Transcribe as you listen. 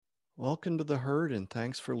Welcome to the herd and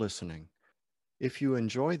thanks for listening. If you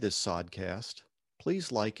enjoy this sodcast,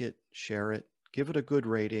 please like it, share it, give it a good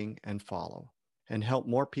rating, and follow, and help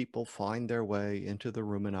more people find their way into the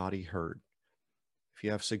Ruminati herd. If you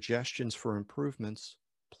have suggestions for improvements,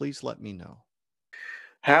 please let me know.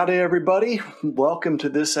 Howdy, everybody. Welcome to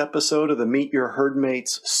this episode of the Meet Your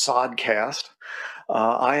Herdmates Sodcast.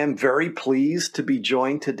 I am very pleased to be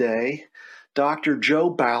joined today, Dr. Joe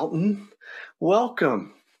Bouton.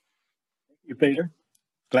 Welcome. Thank you, Peter.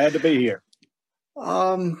 Glad to be here.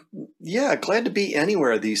 Yeah, glad to be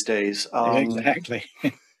anywhere these days. Exactly.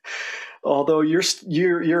 Although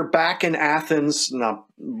you're back in Athens, not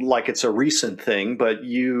like it's a recent thing, but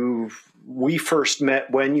we first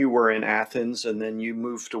met when you were in Athens, and then you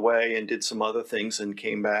moved away and did some other things and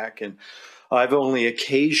came back. And I've only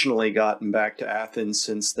occasionally gotten back to Athens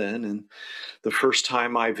since then. And the first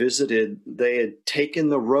time I visited, they had taken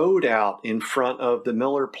the road out in front of the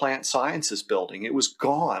Miller Plant Sciences building. It was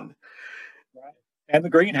gone. Right. And the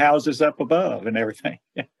greenhouses up above and everything.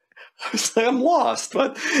 I'm lost,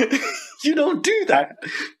 but you don't do that.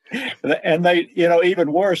 And they,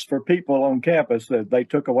 even worse for people on campus, they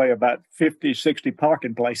took away about 50, 60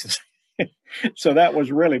 parking places. So that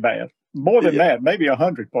was really bad. More than that, maybe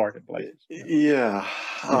 100 parking places. Yeah.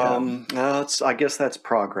 I guess that's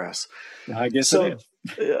progress. I guess it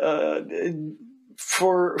is.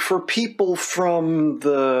 For people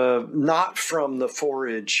not from the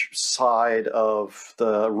forage side of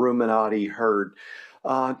the Ruminati herd,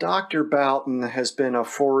 Dr. Bouton has been a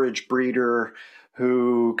forage breeder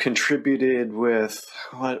who contributed with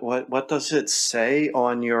what does it say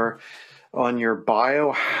on your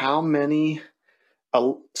bio? How many?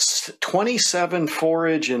 27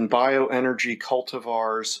 forage and bioenergy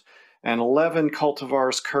cultivars and 11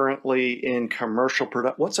 cultivars currently in commercial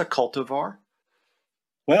production. What's a cultivar?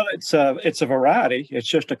 Well, it's a variety. It's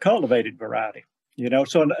just a cultivated variety.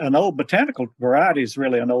 So an old botanical variety is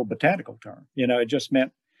really an old botanical term. It just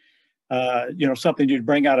meant, something you'd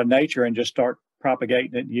bring out of nature and just start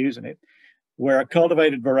propagating it and using it. Where a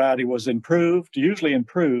cultivated variety was usually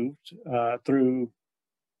improved through,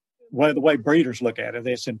 well, the way breeders look at it,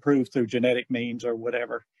 it's improved through genetic means or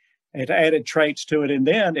whatever. It added traits to it, and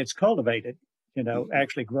then it's cultivated,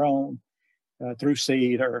 actually grown through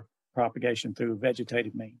seed or propagation through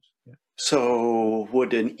vegetative means. Yeah. So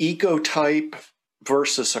would an ecotype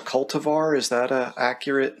versus a cultivar, is that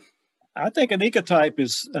accurate? I think an ecotype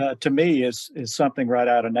is, to me, is something right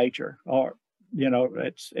out of nature, or,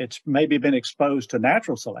 it's maybe been exposed to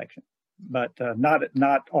natural selection, but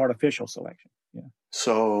not artificial selection. Yeah.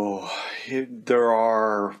 So there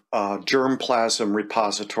are germplasm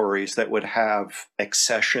repositories that would have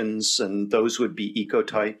accessions, and those would be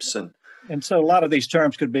ecotypes. And so a lot of these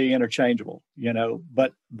terms could be interchangeable,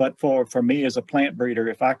 but for me as a plant breeder,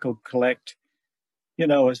 if I could collect,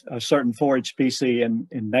 a certain forage species in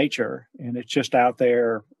nature, and it's just out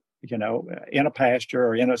there, in a pasture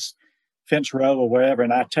or in a fence row or wherever,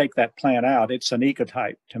 and I take that plant out, it's an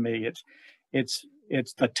ecotype to me. It's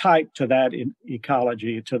the type to that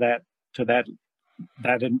ecology, to that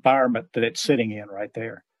environment that it's sitting in right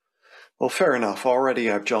there. Well, fair enough. Already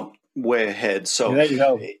I've jumped way ahead. So there you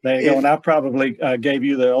go. And I probably gave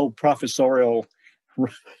you the old professorial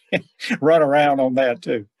run around on that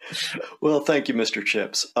too. Well, thank you, Mr.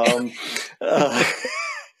 Chips. I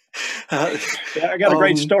got a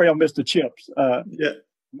great story on Mr. Chips. Yeah.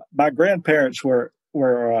 My grandparents were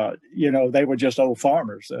they were just old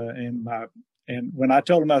farmers, and when I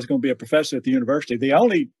told them I was going to be a professor at the university, the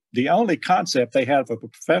only concept they had of a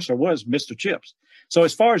professor was Mr. Chips. So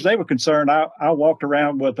as far as they were concerned, I walked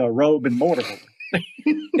around with a robe and mortar board.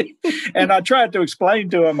 And I tried to explain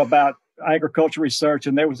to them about agriculture research,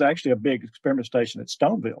 and there was actually a big experiment station at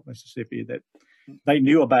Stoneville, Mississippi, that they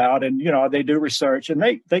knew about, and they do research, and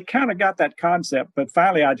they kind of got that concept. But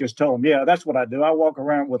finally, I just told them, yeah, that's what I do. I walk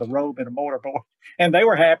around with a robe and a mortar board, and they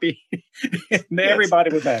were happy, and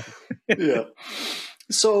everybody was happy. Yeah.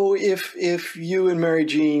 So if you and Mary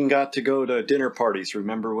Jean got to go to dinner parties,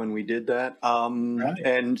 remember when we did that? Right.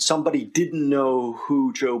 And somebody didn't know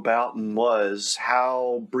who Joe Bouton was,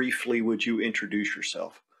 how briefly would you introduce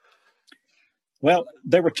yourself? Well,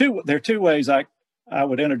 there are two ways I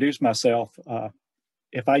would introduce myself.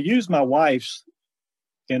 If I use my wife's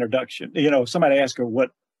introduction, if somebody asked her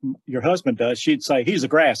what your husband does, she'd say he's a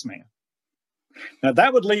grass man. Now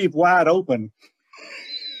that would leave wide open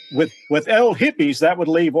with old hippies. That would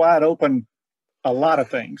leave wide open a lot of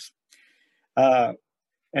things.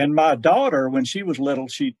 And my daughter, when she was little,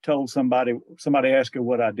 she told somebody asked her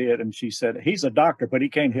what I did, and she said, he's a doctor, but he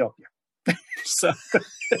can't help you.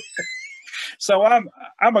 So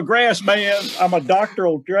I'm a grass man. I'm a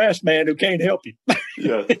doctoral grass man who can't help you.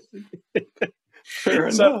 Yeah.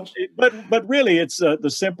 Fair So, enough. but really, it's the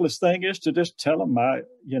simplest thing is to just tell them I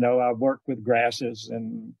work with grasses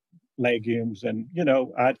and legumes, and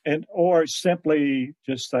or simply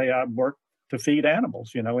just say I work to feed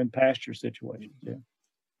animals, in pasture situations. Yeah,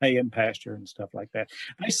 hay in pasture and stuff like that.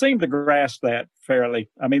 They seem to grasp that fairly.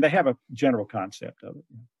 I mean, they have a general concept of it.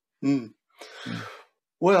 Mm. Yeah.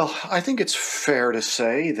 Well, I think it's fair to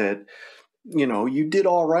say that, you did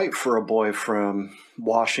all right for a boy from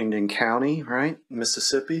Washington County, right?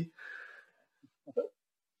 Mississippi.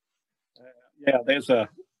 Yeah, there's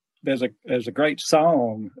a great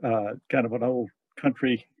song, kind of an old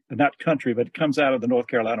country, not country, but it comes out of the North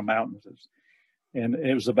Carolina mountains, and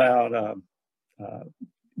it was about uh,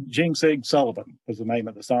 Ginseng Sullivan was the name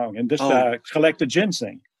of the song, and this Oh. guy collected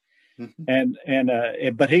ginseng,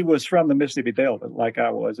 Mhm. but he was from the Mississippi Delta, like I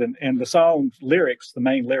was, and the song's lyrics, the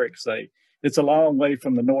main lyrics say, "It's a long way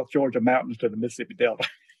from the North Georgia mountains to the Mississippi Delta."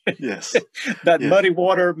 Yes. That Yes. muddy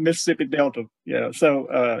water Mississippi Delta. Yeah.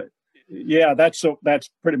 So yeah, that's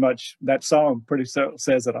pretty much that song.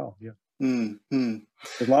 Says it all. Yeah. Mm-hmm.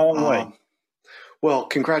 It's a long way. Well,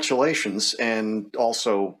 congratulations, and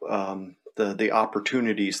also the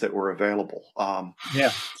opportunities that were available.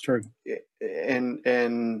 Yeah, it's true.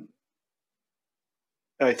 And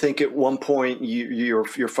I think at one point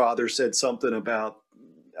your father said something about,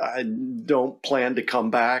 I don't plan to come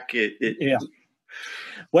back. Yeah.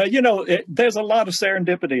 Well, there's a lot of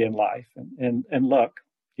serendipity in life and luck,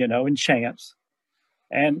 and chance.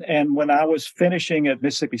 And when I was finishing at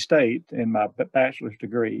Mississippi State in my bachelor's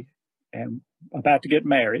degree and about to get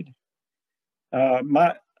married,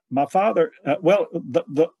 my father, well,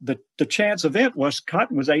 the chance event was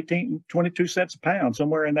cotton was 22 cents a pound,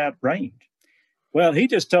 somewhere in that range. Well, he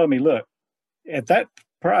just told me, look, at that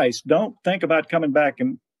price, don't think about coming back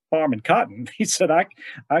and farming cotton. He said,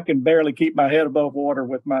 I can barely keep my head above water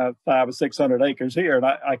with my 500 or 600 acres here, and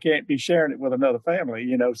I can't be sharing it with another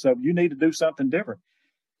family, so you need to do something different.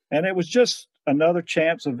 And it was just another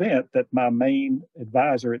chance event that my main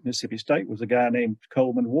advisor at Mississippi State was a guy named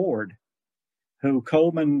Coleman Ward, who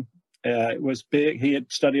Coleman was big. He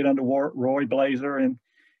had studied under Roy Blazer, and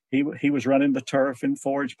he was running the turf and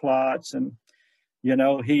forage plots. And,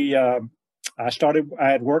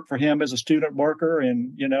 I had worked for him as a student worker,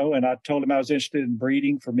 and I told him I was interested in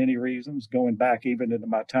breeding for many reasons, going back even into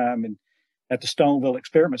my time at the Stoneville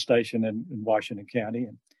Experiment Station in Washington County,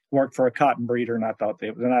 and worked for a cotton breeder. And I thought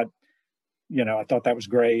I thought that was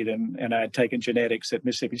great. And I had taken genetics at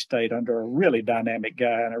Mississippi State under a really dynamic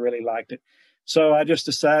guy, and I really liked it. So I just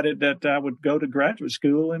decided that I would go to graduate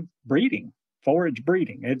school in breeding, forage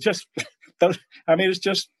breeding. It's just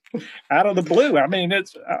out of the blue.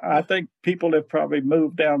 I think people have probably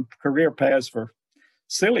moved down career paths for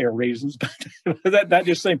sillier reasons, but that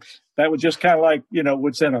just seemed, that was just kind of like,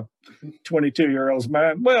 what's in a 22-year-old's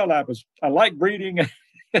mind. Well, I like breeding.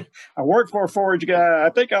 I work for a forage guy. I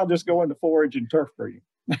think I'll just go into forage and turf breeding.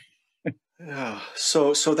 Yeah.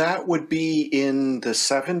 So that would be in the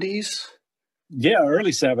 70s? Yeah,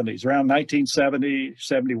 early 70s, around 1970,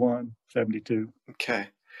 71, 72. Okay.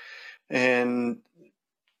 And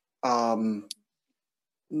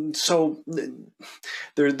so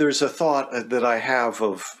there's a thought that I have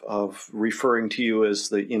of referring to you as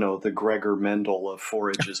the Gregor Mendel of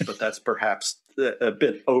forages, but that's perhaps a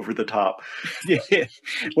bit over the top. Yeah,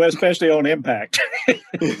 well, especially on impact.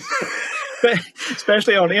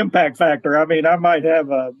 Especially on impact factor. I mean, I might have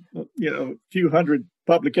a few hundred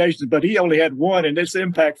publications, but he only had one, and this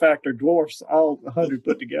impact factor dwarfs all 100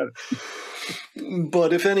 put together.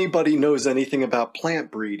 But if anybody knows anything about plant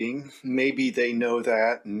breeding, maybe they know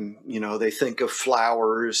that, and they think of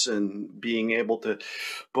flowers and being able to,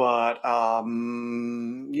 but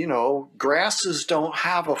grasses don't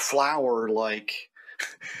have a flower like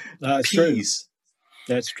peas.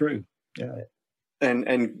 True. That's true. Yeah.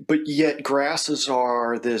 But yet grasses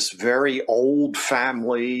are this very old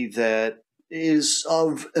family that is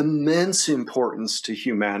of immense importance to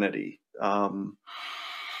humanity.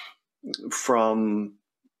 From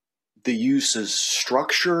the use as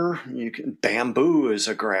structure, bamboo is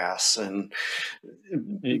a grass, and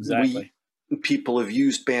exactly. People have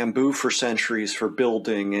used bamboo for centuries for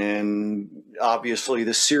building, and obviously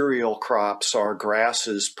the cereal crops are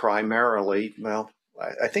grasses primarily. Well,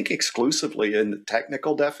 I think exclusively in the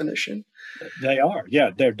technical definition. They are. Yeah,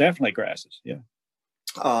 they're definitely grasses. Yeah.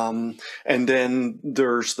 And then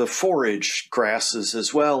there's the forage grasses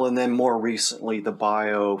as well. And then more recently, the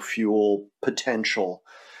biofuel potential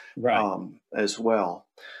right. as well.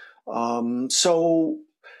 So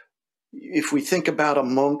if we think about a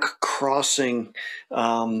monk crossing,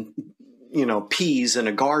 peas in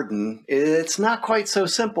a garden, it's not quite so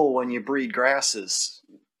simple when you breed grasses.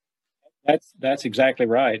 That's exactly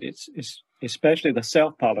right. It's especially the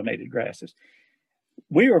self-pollinated grasses.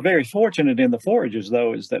 We are very fortunate in the forages,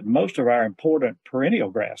 though, is that most of our important perennial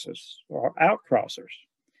grasses are outcrossers.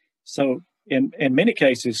 So in many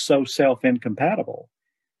cases, so self-incompatible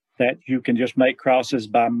that you can just make crosses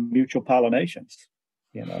by mutual pollinations,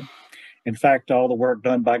 you know. In fact, all the work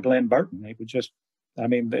done by Glenn Burton, he would just, I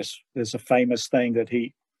mean, there's a famous thing that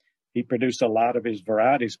he produced a lot of his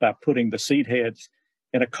varieties by putting the seed heads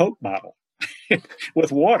in a Coke bottle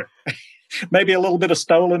with water, maybe a little bit of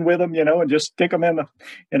Stolon with them, and just stick them in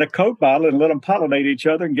a Coke bottle and let them pollinate each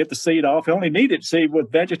other and get the seed off. He only needed seed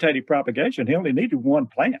with vegetative propagation. He only needed one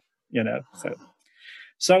plant,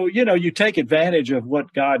 So you take advantage of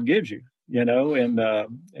what God gives you, and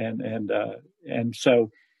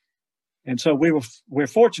so we're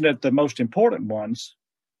fortunate. The most important ones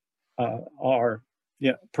are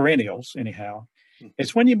perennials, anyhow.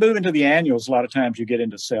 It's when you move into the annuals, a lot of times you get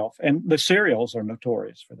into self, and the cereals are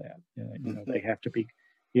notorious for that. They have to be,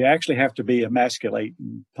 you actually have to be emasculate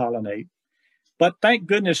and pollinate. But thank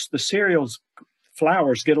goodness the cereals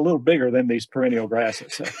flowers get a little bigger than these perennial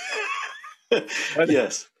grasses.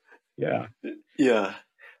 Yes. Yeah. Yeah.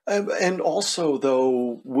 And also,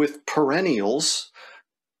 though, with perennials,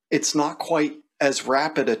 it's not quite as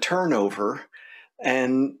rapid a turnover.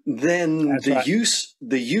 And then the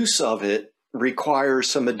use of it requires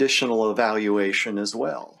some additional evaluation as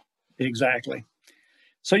well. Exactly.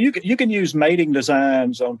 So you can use mating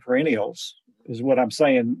designs on perennials, is what I'm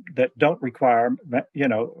saying, that don't require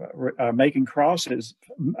making crosses,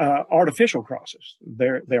 artificial crosses.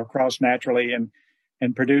 They'll cross naturally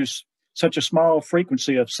and produce such a small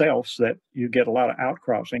frequency of selves that you get a lot of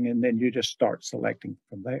outcrossing, and then you just start selecting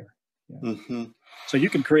from there. So you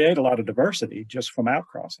can create a lot of diversity just from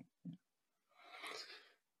outcrossing.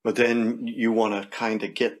 But then you want to kind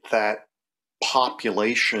of get that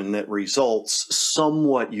population that results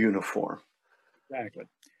somewhat uniform. Exactly.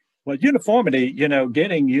 Well, uniformity,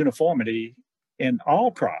 getting uniformity in all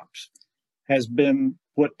crops has been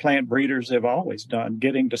what plant breeders have always done,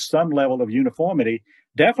 getting to some level of uniformity,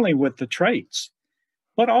 definitely with the traits,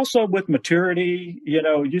 but also with maturity.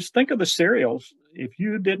 You think of the cereals. If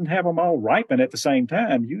you didn't have them all ripen at the same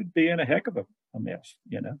time, you'd be in a heck of a mess,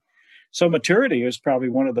 So maturity is probably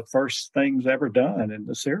one of the first things ever done in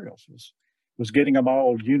the cereals was getting them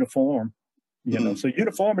all uniform, So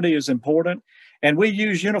uniformity is important, and we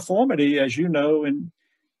use uniformity, as you know,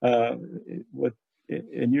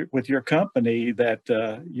 with your company, that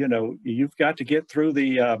you've got to get through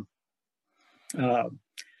the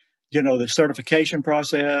the certification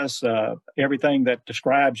process. Everything that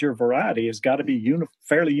describes your variety has got to be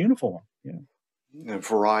fairly uniform.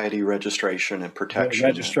 Variety registration and protection.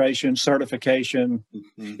 Registration, certification,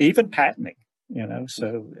 even patenting,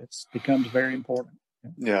 so it becomes very important.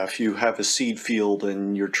 Yeah, if you have a seed field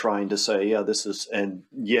and you're trying to say, this is, and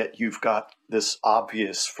yet you've got this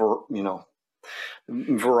obvious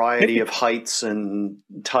variety of heights and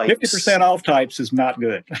types. 50% off types is not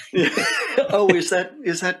good. Oh, is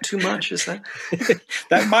that too much? Is that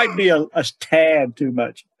that might be a tad too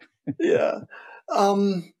much? Yeah.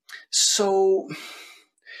 So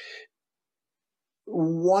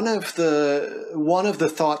one of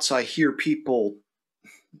the thoughts I hear people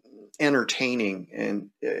entertaining, and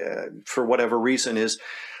for whatever reason, is,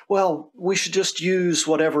 well, we should just use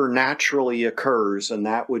whatever naturally occurs, and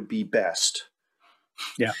that would be best.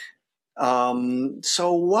 Yeah.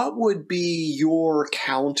 So what would be your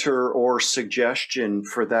counter or suggestion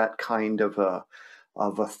for that kind of a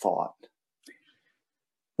thought?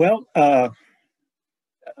 Well, I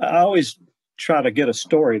always try to get a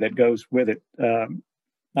story that goes with it.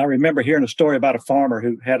 I remember hearing a story about a farmer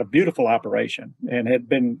who had a beautiful operation and had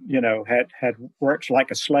been, had worked like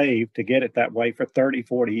a slave to get it that way for 30,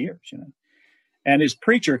 40 years, And his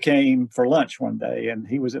preacher came for lunch one day, and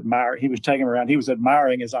he was taking him around. He was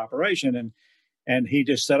admiring his operation, and he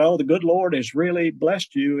just said, "Oh, the good Lord has really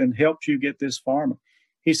blessed you and helped you get this farm."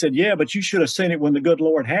 He said, "Yeah, but you should have seen it when the good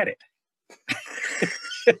Lord had it."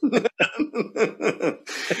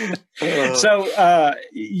 So,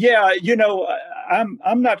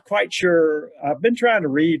 I'm not quite sure. I've been trying to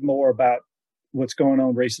read more about what's going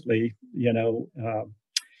on recently,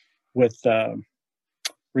 with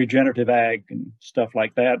regenerative ag and stuff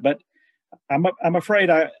like that. But I'm afraid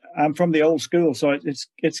I'm from the old school, so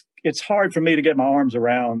it's hard for me to get my arms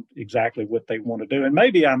around exactly what they want to do. And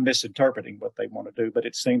maybe I'm misinterpreting what they want to do, but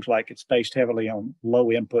it seems like it's based heavily on low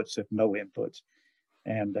inputs, if no inputs.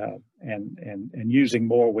 and using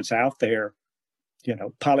more what's out there,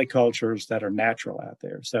 polycultures that are natural out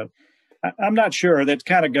there. So I'm not sure. That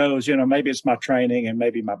kind of goes, maybe it's my training and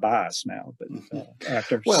maybe my bias now, but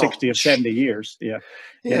after 60 or 70 years, it's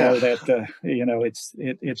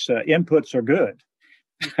inputs are good.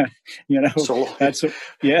 So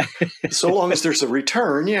so long as there's a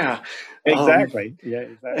return, exactly.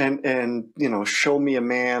 Exactly. And show me a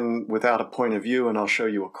man without a point of view, and I'll show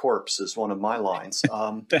you a corpse is one of my lines.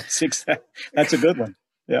 That's a good one.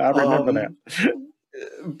 Yeah, I remember that.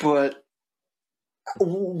 But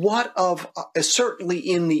what of certainly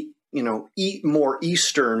in the more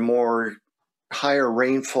eastern, more higher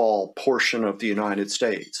rainfall portion of the United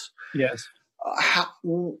States? Yes.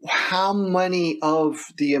 How many of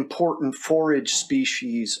the important forage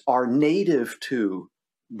species are native to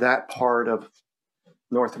that part of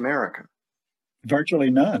North America?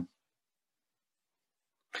 Virtually none.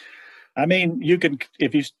 I mean, you can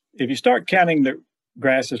if you start counting the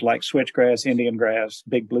grasses like switchgrass, Indian grass,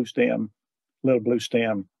 big blue stem, little blue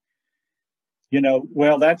stem,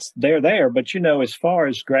 well, they're there. But as far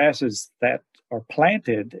as grasses that are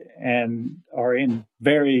planted and are in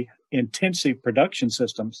very intensive production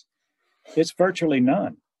systems, it's virtually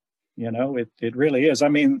none. It really is. I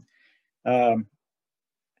mean, I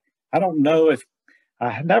don't know if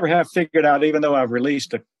I never have figured out, even though I've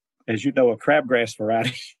released a crabgrass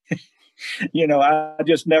variety. I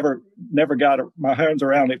just never got my hands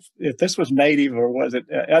around if this was native or was it.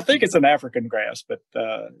 I think it's an African grass, but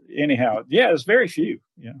anyhow, it's very few.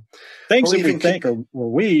 Things that we think were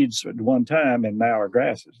weeds at one time and now are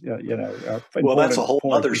grasses. Well, that's a whole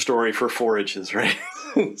other story for forages, right?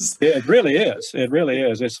 It really is. It really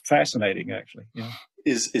is. It's fascinating, actually.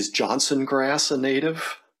 Is Johnson grass a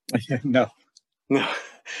native? No.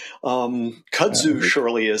 Kudzu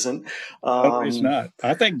surely isn't. No, it's not.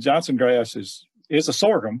 I think Johnson grass is a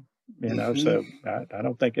sorghum, so I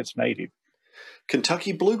don't think it's native.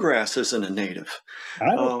 Kentucky bluegrass isn't a native.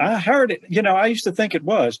 I heard it. I used to think it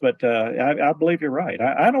was, but I believe you're right.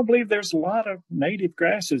 I don't believe there's a lot of native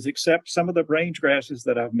grasses except some of the range grasses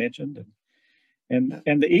that I've mentioned. And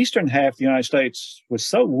the eastern half of the United States was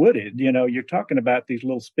so wooded. You're talking about these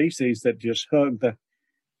little species that just hug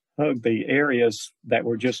the areas that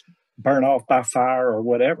were just burnt off by fire or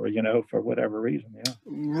whatever, for whatever reason. Yeah.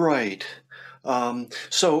 Right.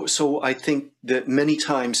 So I think that many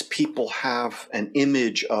times people have an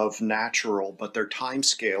image of natural, but their time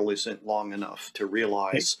scale isn't long enough to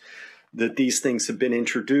realize that these things have been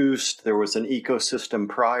introduced. There was an ecosystem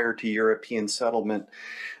prior to European settlement,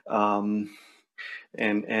 and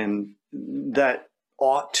that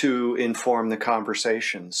ought to inform the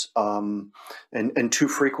conversations. And too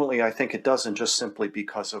frequently, I think it doesn't, just simply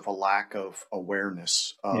because of a lack of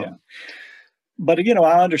awareness. But,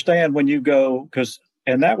 I understand when you go,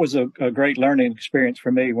 and that was a great learning experience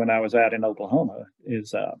for me when I was out in Oklahoma,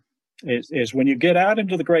 is when you get out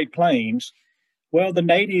into the Great Plains, well, the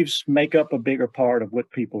natives make up a bigger part of what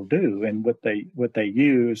people do and what they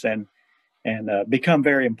use and become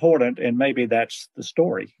very important. And maybe that's the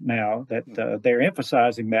story now, that they're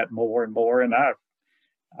emphasizing that more and more. And I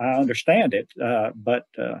understand it, but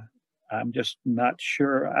I'm just not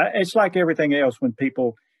sure. It's like everything else when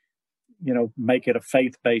people, make it a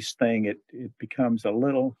faith-based thing. It becomes a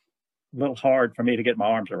little hard for me to get my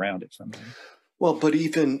arms around it sometimes. Well, but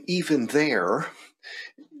even there,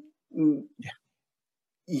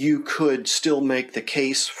 you could still make the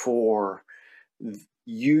case for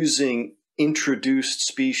using introduced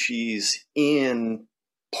species in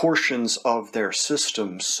portions of their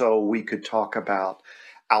system. So we could talk about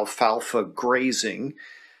alfalfa grazing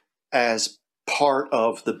as part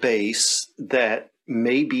of the base that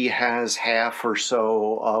maybe has half or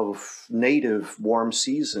so of native warm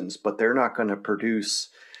seasons, but they're not going to produce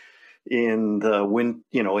in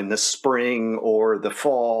the spring or the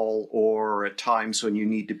fall or at times when you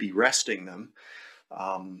need to be resting them.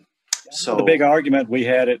 So the big argument we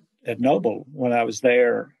had at Noble when I was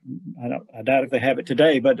there, I doubt if they have it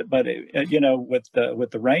today, but with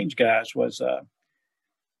the range guys was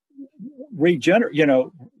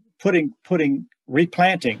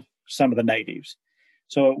replanting some of the natives.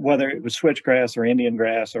 So whether it was switchgrass or Indian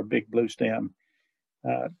grass or big blue stem,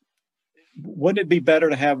 wouldn't it be better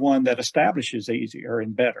to have one that establishes easier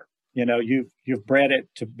and better? You've bred it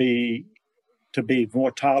to be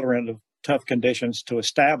more tolerant of tough conditions to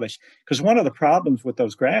establish. Because one of the problems with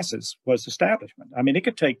those grasses was establishment. I mean, it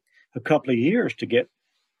could take a couple of years to get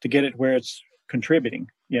it where it's contributing.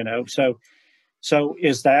 So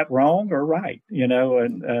is that wrong or right?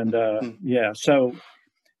 So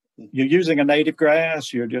you're using a native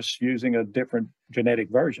grass. You're just using a different genetic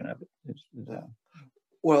version of it.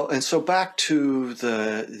 Well, and so back to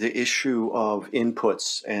the issue of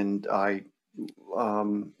inputs, and I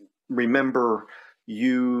remember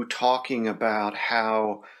you talking about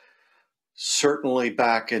how certainly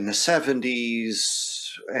back in the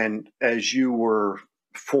 70s, and as you were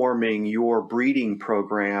forming your breeding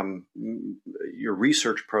program, your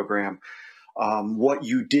research program, what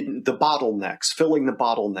you didn't, the bottlenecks, filling the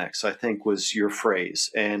bottlenecks, I think was your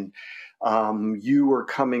phrase. And you were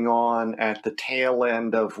coming on at the tail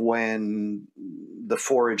end of when the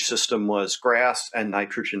forage system was grass and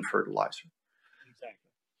nitrogen fertilizer. Exactly.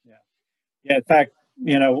 Yeah. Yeah. In fact,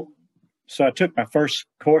 so I took my first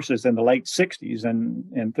courses in the late 60s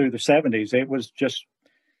and through the 70s. It was just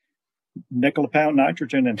nickel a pound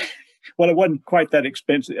nitrogen. And well, it wasn't quite that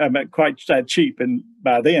expensive. I mean, quite that cheap and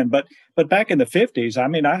by then, but back in the 50s, I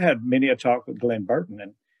mean, I had many a talk with Glenn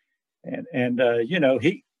Burton and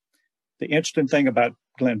the interesting thing about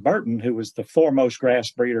Glenn Burton, who was the foremost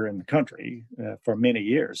grass breeder in the country for many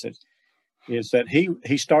years, is that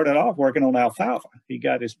he started off working on alfalfa. He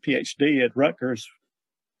got his PhD at Rutgers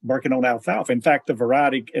working on alfalfa. In fact, the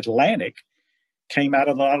variety Atlantic came out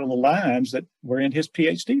of a lot of the lines that were in his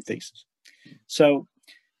PhD thesis. So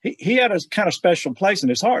he had a kind of special place in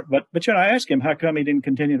his heart. But I asked him how come he didn't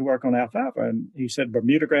continue to work on alfalfa, and he said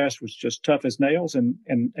Bermuda grass was just tough as nails, and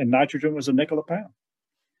nitrogen was a nickel a pound.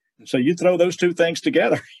 So you throw those two things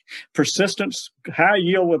together, persistence, high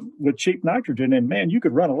yield with cheap nitrogen, and man, you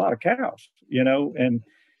could run a lot of cows,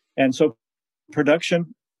 and so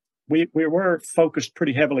production, we were focused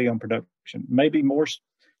pretty heavily on production, maybe more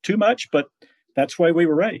too much, but that's the way we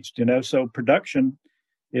were raised, So production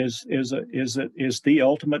is the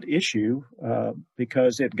ultimate issue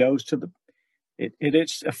because it goes to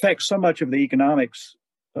it affects so much of the economics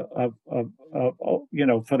of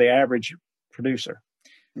for the average producer.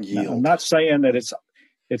 Now, I'm not saying that it's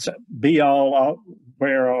be all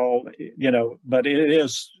where all but it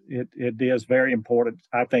is very important,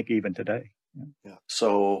 I think, even today. Yeah.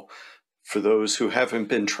 So for those who haven't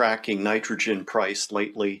been tracking nitrogen price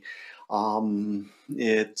lately,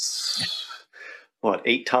 it's what,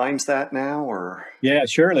 8 times that now, or? Yeah,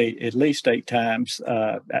 surely at least 8 times.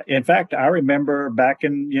 In fact, I remember back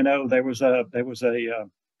in there was a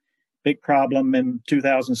big problem in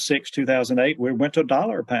 2006, 2008. We went to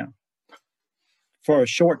 $1 a pound for a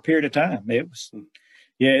short period of time. It was,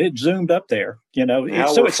 it zoomed up there, so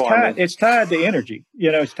it's tied to energy,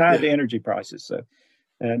 it's tied to energy prices. So,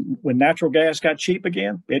 and when natural gas got cheap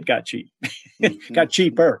again, it got cheap, got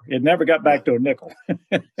cheaper. It never got back to a nickel.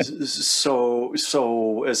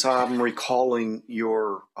 So as I'm recalling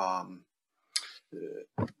your,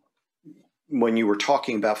 when you were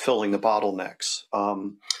talking about filling the bottlenecks,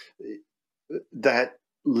 that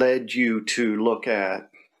led you to look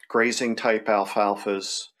at grazing type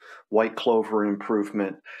alfalfas, white clover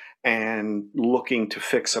improvement, and looking to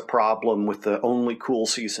fix a problem with the only cool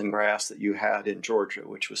season grass that you had in Georgia,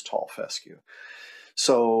 which was tall fescue.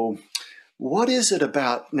 So what is it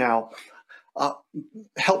about now?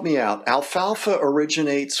 Help me out. Alfalfa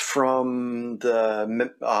originates from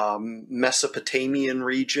the Mesopotamian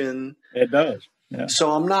region. It does. Yeah.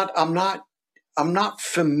 So I'm not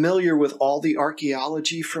familiar with all the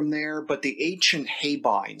archaeology from there, but the ancient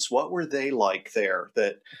Habines, what were they like there?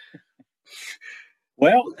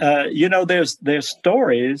 Well, there's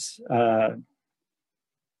stories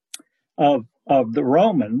of the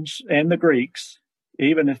Romans and the Greeks,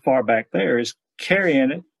 even as far back there, is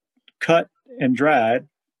carrying it, cut and dried,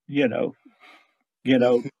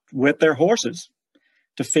 with their horses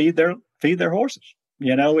to feed their horses,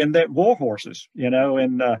 and their war horses,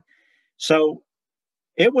 and so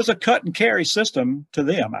it was a cut and carry system to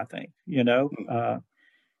them, I think,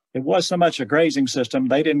 it was so much a grazing system.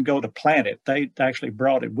 They didn't go to plant it. They actually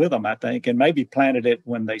brought it with them, I think, and maybe planted it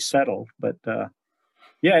when they settled. But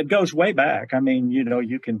it goes way back. I mean,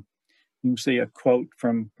 you can see a quote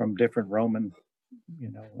from different Roman,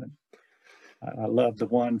 and I love the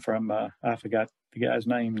one from, I forgot the guy's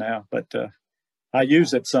name now, but I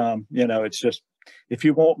use it some, it's just, if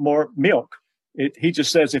you want more milk, he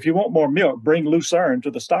just says, if you want more milk, bring lucerne to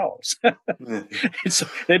the stalls.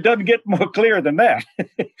 It doesn't get more clear than that.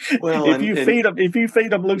 Well, if you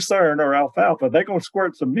feed them lucerne or alfalfa, they're going to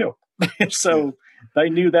squirt some milk. So they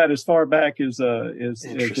knew that as far back as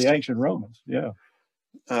the ancient Romans. Yeah.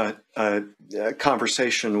 A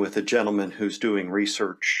conversation with a gentleman who's doing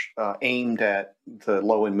research aimed at the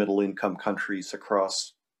low and middle income countries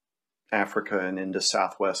across Africa and into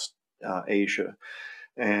Southwest Asia.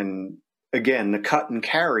 And again, the cut and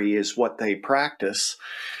carry is what they practice,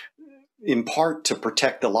 in part to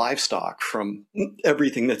protect the livestock from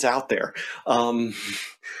everything that's out there.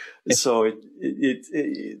 So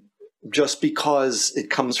it just because it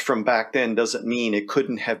comes from back then doesn't mean it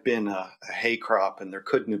couldn't have been a hay crop and there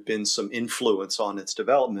couldn't have been some influence on its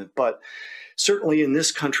development. But certainly in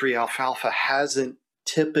this country, alfalfa hasn't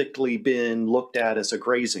typically been looked at as a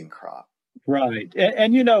grazing crop. Right.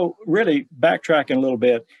 And really backtracking a little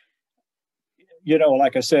bit,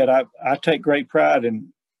 like I said, I take great pride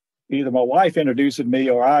in either my wife introducing me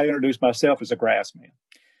or I introduce myself as a grassman.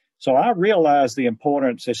 So I realized the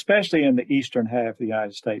importance, especially in the eastern half of the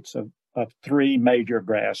United States, of three major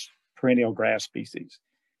perennial grass species,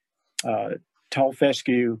 tall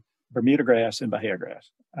fescue, Bermuda grass, and Bahia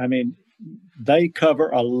grass. I mean, they cover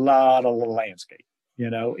a lot of the landscape,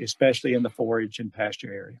 especially in the forage and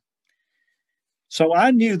pasture area. So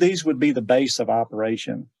I knew these would be the base of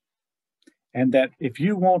operation, and that if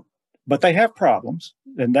you want, but they have problems,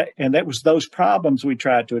 and that was those problems we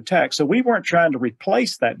tried to attack. So we weren't trying to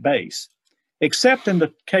replace that base, except in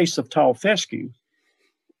the case of tall fescue.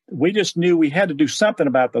 We just knew we had to do something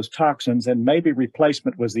about those toxins, and maybe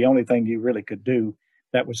replacement was the only thing you really could do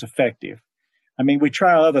that was effective. I mean, we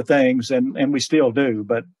try other things, and we still do,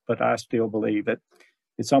 but I still believe that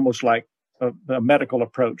it's almost like a medical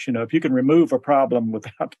approach. If you can remove a problem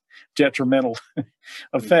without detrimental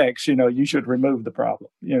effects, you should remove the problem.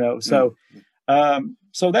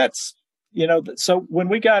 So that's so when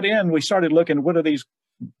we got in, we started looking, what are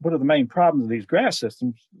the main problems of these grass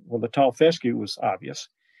systems? Well, the tall fescue was obvious,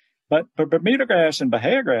 but Bermuda grass and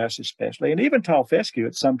Bahia grass especially, and even tall fescue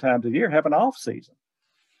at some times of year have an off season,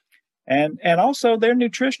 and also their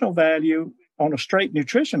nutritional value on a straight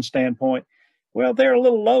nutrition standpoint. Well, they're a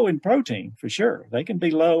little low in protein, for sure. They can be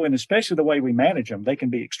low, and especially the way we manage them, they can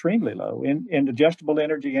be extremely low in digestible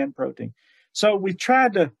energy and protein. So we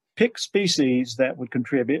tried to pick species that would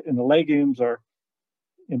contribute, and the legumes are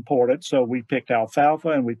important. So we picked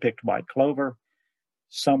alfalfa, and we picked white clover,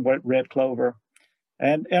 somewhat red clover.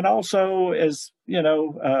 And also, as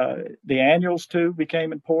the annuals too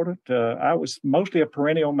became important. I was mostly a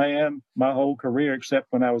perennial man my whole career, except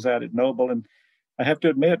when I was out at Noble. And I have to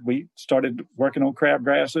admit, we started working on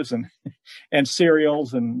crabgrasses and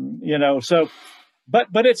cereals, and so.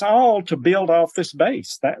 But it's all to build off this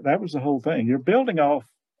base. That was the whole thing. You're building off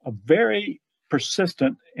a very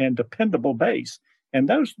persistent and dependable base, and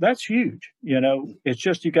that's huge. It's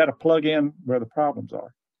just you got to plug in where the problems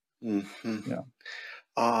are. Mm-hmm.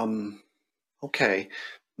 Okay.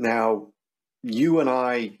 Now, you and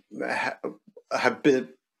I have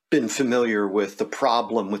been familiar with the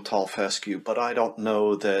problem with tall fescue, but I don't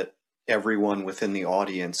know that everyone within the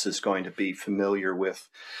audience is going to be familiar with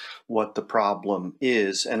what the problem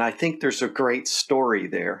is. And I think there's a great story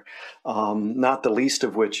there, not the least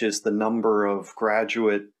of which is the number of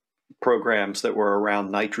graduate programs that were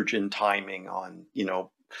around nitrogen timing on,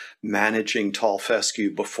 managing tall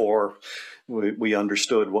fescue before we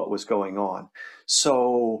understood what was going on.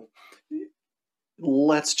 So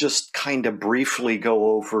let's just kind of briefly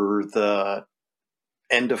go over the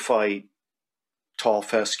endophyte tall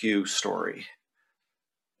fescue story.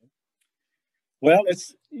 Well,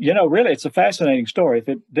 it's, really, it's a fascinating story. If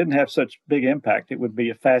it didn't have such big impact, it would be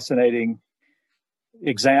a fascinating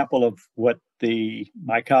example of what the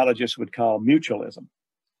mycologists would call mutualism.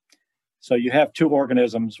 So you have two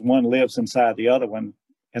organisms, one lives inside the other one,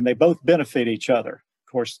 and they both benefit each other.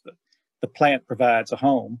 Of course, the plant provides a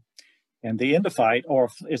home, and the endophyte, or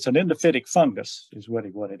it's an endophytic fungus, is what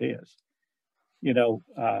it is.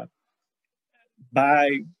 By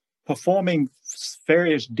performing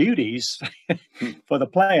various duties for the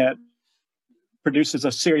plant, produces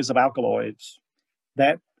a series of alkaloids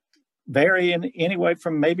that vary in any way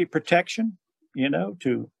from maybe protection,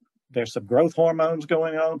 to there's some growth hormones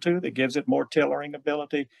going on too that gives it more tillering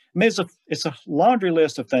ability. I mean, it's a laundry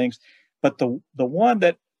list of things, but the one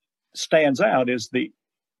that stands out is the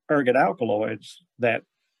ergot alkaloids that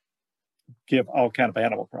give all kind of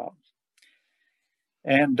animal problems.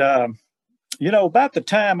 And about the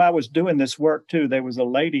time I was doing this work too, there was a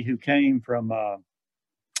lady who came from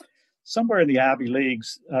somewhere in the Ivy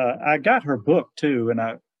Leagues. I got her book too, and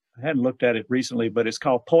I hadn't looked at it recently, but it's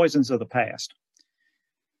called Poisons of the Past.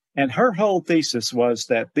 And her whole thesis was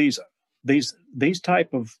that these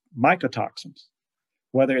type of mycotoxins,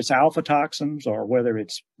 whether it's alpha toxins or whether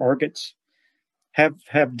it's ergots,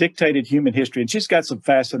 have dictated human history. And she's got some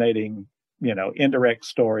fascinating, indirect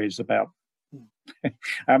stories about,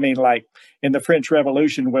 I mean, like in the French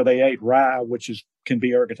Revolution where they ate rye, which can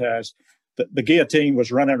be ergotized, the guillotine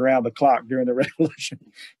was running around the clock during the revolution.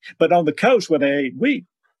 But on the coast where they ate wheat,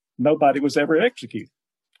 nobody was ever executed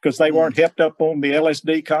because they weren't hepped up on the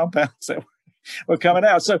LSD compounds were coming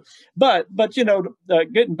out. So, but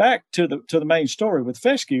getting back to the main story with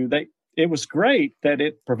fescue, it was great that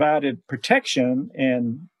it provided protection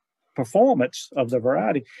and performance of the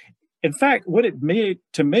variety. In fact,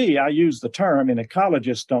 to me, I use the term, and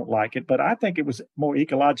ecologists don't like it, but I think it was more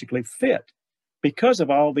ecologically fit because of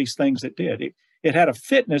all these things it did. It had a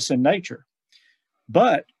fitness in nature,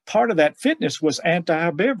 but part of that fitness was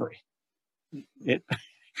anti-herbivory. It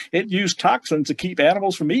used toxins to keep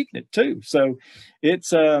animals from eating it too. So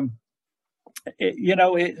it's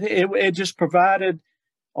it just provided,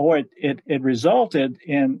 or it resulted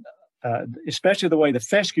in, especially the way the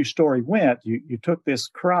fescue story went. You took this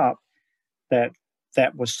crop that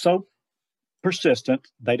was so persistent,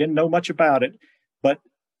 they didn't know much about it, but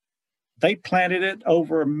they planted it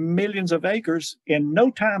over millions of acres in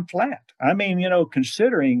no time flat. I mean,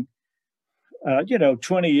 considering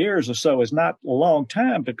 20 years or so is not a long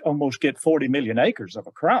time to almost get 40 million acres of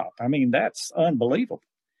a crop. I mean, that's unbelievable,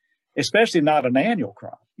 especially not an annual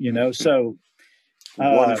crop, so.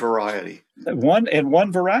 One variety.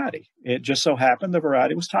 One variety. It just so happened the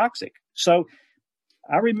variety was toxic. So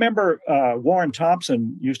I remember Warren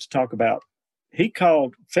Thompson used to talk about, he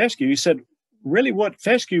called fescue, he said, really what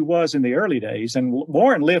fescue was in the early days, and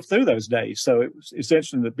Warren lived through those days, so it's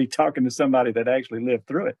interesting to be talking to somebody that actually lived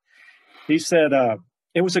through it. He said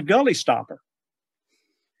it was a gully stopper.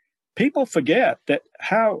 People forget that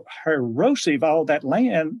how erosive all that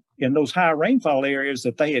land in those high rainfall areas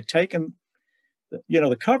that they had taken,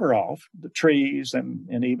 the cover off, the trees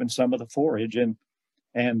and even some of the forage or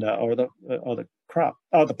the crop,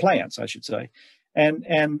 or the plants, I should say. And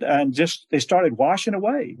just they started washing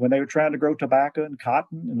away when they were trying to grow tobacco and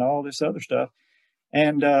cotton and all this other stuff.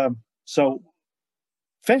 And so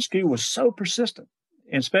fescue was so persistent,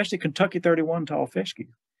 and especially Kentucky 31 tall fescue.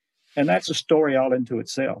 And that's a story all into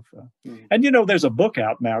itself. And, there's a book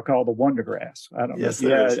out now called The Wondergrass. I don't know.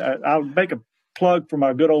 Yeah, I'll make a plug for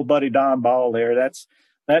my good old buddy Don Ball there.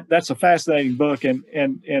 That's a fascinating book. And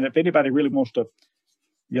if anybody really wants to,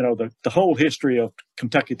 the whole history of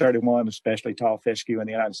Kentucky 31, especially tall fescue in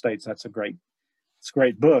the United States, it's a great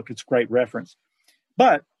book. It's a great reference.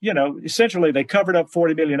 But, essentially they covered up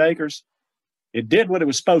 40 million acres. It did what it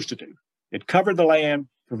was supposed to do. It covered the land,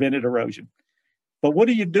 prevented erosion. But what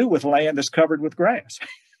do you do with land that's covered with grass?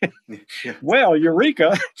 Yeah. Well,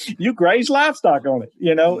 eureka, you graze livestock on it,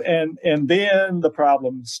 and then the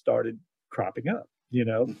problems started cropping up,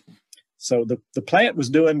 So the plant was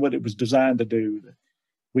doing what it was designed to do.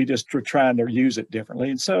 We just were trying to use it differently.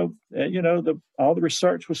 And so, all the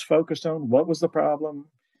research was focused on what was the problem.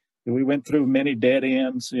 We went through many dead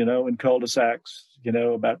ends, in cul-de-sacs,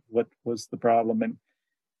 about what was the problem.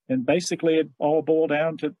 And basically it all boiled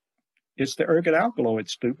down to, it's the ergot alkaloid,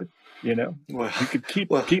 stupid. Well, you could keep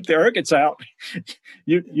the ergots out.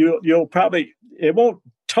 You'll probably, it won't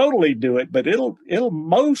totally do it, but it'll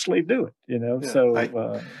mostly do it. Yeah,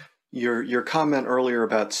 so your comment earlier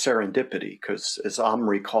about serendipity, because as I'm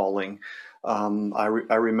recalling, I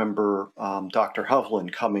remember Dr.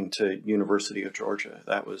 Hovland coming to University of Georgia.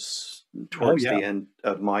 That was towards the end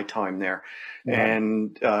of my time there,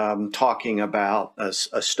 and talking about a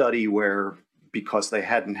study where, because they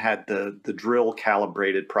hadn't had the drill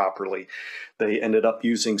calibrated properly, they ended up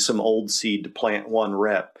using some old seed to plant one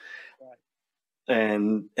rep. Right.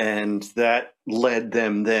 And that led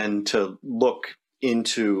them then to look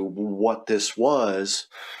into what this was.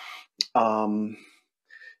 And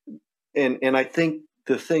I think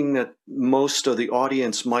the thing that most of the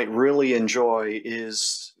audience might really enjoy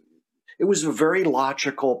is, it was a very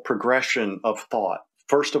logical progression of thought.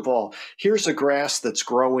 First of all, here's a grass that's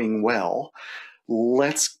growing well.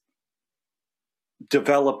 Let's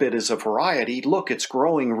develop it as a variety. Look, it's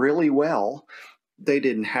growing really well. They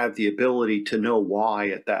didn't have the ability to know why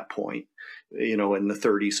at that point, in the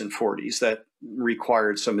 30s and 40s. That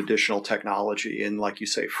required some additional technology. And like you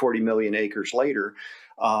say, 40 million acres later,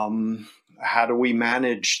 how do we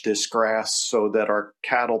manage this grass so that our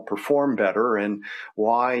cattle perform better? And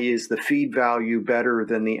why is the feed value better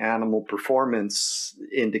than the animal performance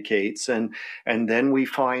indicates? And then we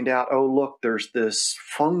find out, oh, look, there's this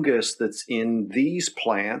fungus that's in these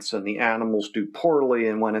plants, and the animals do poorly.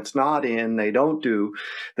 And when it's not in, they don't do,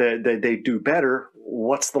 they do better.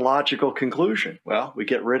 What's the logical conclusion? Well, we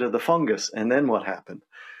get rid of the fungus. And then what happened?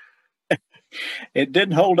 It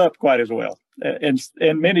didn't hold up quite as well in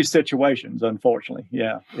many situations, unfortunately.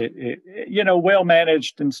 Yeah, well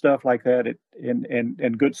managed and stuff like that.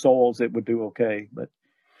 In good soils, it would do okay. But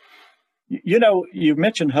you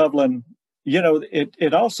mentioned Hovland.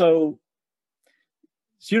 It also,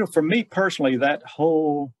 for me personally, that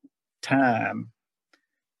whole time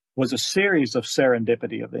was a series of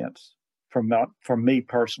serendipity events. for me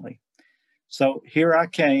personally. So here I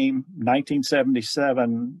came,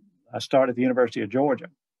 1977. I started at the University of Georgia.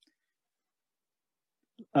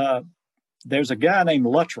 There's a guy named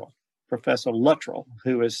Luttrell, Professor Luttrell,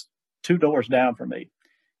 who is 2 doors down from me.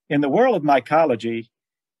 In the world of mycology,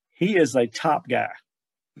 he is a top guy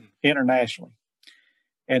internationally.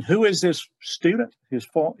 And who is this student? His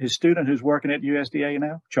student who's working at USDA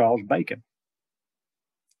now? Charles Bacon.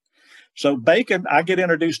 So Bacon, I get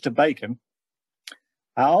introduced to Bacon.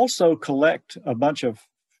 I also collect a bunch of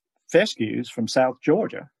fescues from South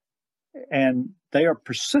Georgia, and they are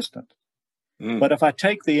persistent. But if I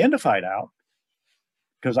take the endophyte out,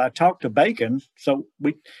 because I talked to Bacon, so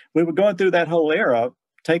we were going through that whole era,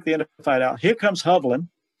 take the endophyte out. Here comes Hovland,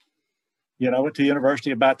 at the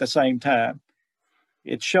university about the same time.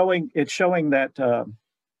 It's showing that,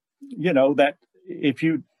 that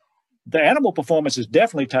the animal performance is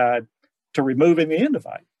definitely tied to removing the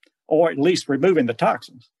endophyte, or at least removing the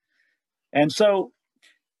toxins. And so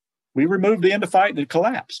we removed the endophyte and it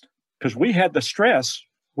collapsed because we had the stress.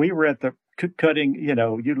 We were at the cutting,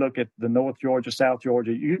 you look at the North Georgia, South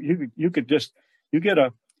Georgia, you get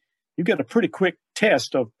a pretty quick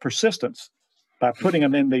test of persistence by putting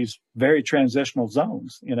them in these very transitional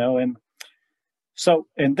zones, and so,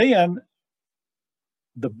 and then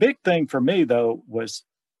the big thing for me though was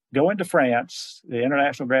going to France, the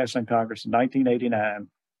International Grassland Congress in 1989,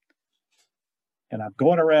 and I'm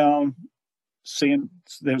going around seeing,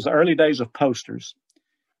 there was the early days of posters,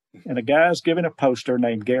 and a guy's giving a poster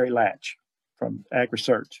named Gary Latch from Ag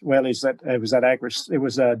Research. Well, it was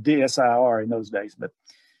DSIR in those days,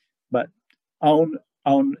 but on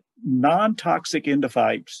non-toxic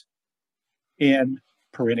endophytes in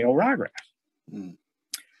perennial ryegrass.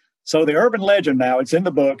 So the urban legend now, it's in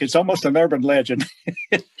the book. It's almost an urban legend.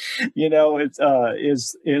 I'm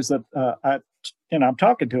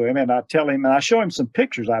talking to him and I tell him, and I show him some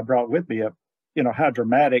pictures I brought with me of, how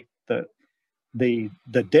dramatic the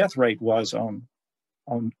death rate was on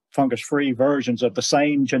fungus-free versions of the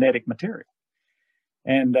same genetic material.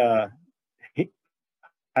 And I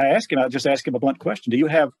just asked him a blunt question. Do you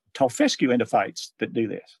have tall fescue endophytes that do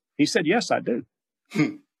this? He said, yes, I do.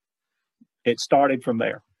 It started from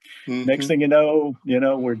there. Next thing you know,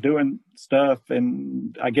 we're doing stuff,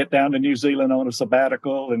 and I get down to New Zealand on a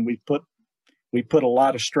sabbatical, and we put a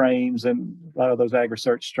lot of strains and a lot of those ag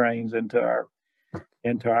research strains into our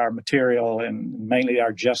material, and mainly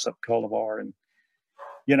our Jessup cultivar. And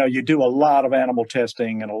you do a lot of animal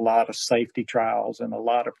testing and a lot of safety trials and a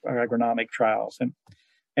lot of agronomic trials,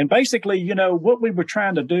 and basically, what we were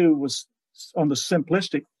trying to do was, on the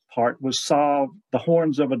simplistic part, was solve the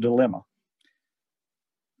horns of a dilemma.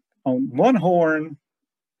 On one horn,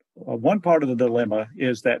 one part of the dilemma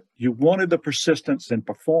is that you wanted the persistence and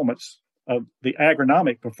performance of the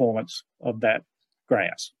agronomic performance of that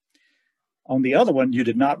grass. On the other one, you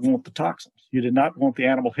did not want the toxins. You did not want the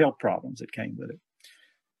animal health problems that came with it.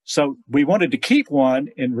 So we wanted to keep one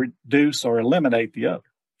and reduce or eliminate the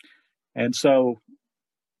other. And so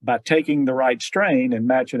by taking the right strain and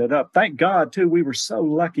matching it up, thank God, too, we were so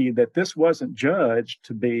lucky that this wasn't judged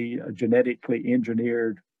to be a genetically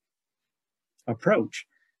engineered approach,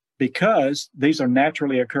 because these are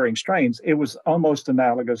naturally occurring strains. It was almost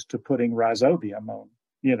analogous to putting rhizobium on,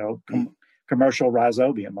 commercial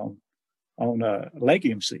rhizobium on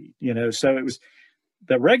legume seed, so it was,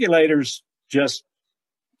 the regulators just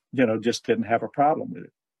didn't have a problem with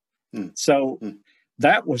it. So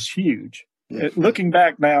that was huge. Looking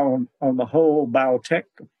back now on the whole biotech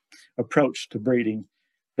approach to breeding,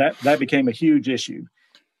 that became a huge issue.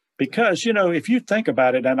 Because, if you think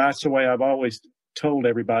about it, and that's the way I've always told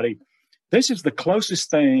everybody, this is the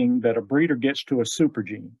closest thing that a breeder gets to a super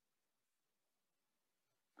gene.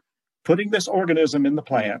 Putting this organism in the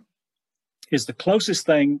plant is the closest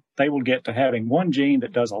thing they will get to having one gene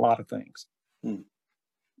that does a lot of things. And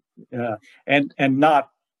of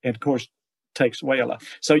course, takes away a lot.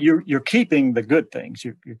 So you're keeping the good things.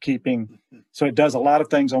 You're keeping, so it does a lot of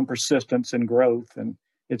things on persistence and growth and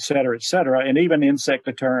et cetera, and even insect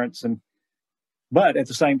deterrence. But at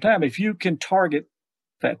the same time, if you can target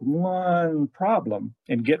that one problem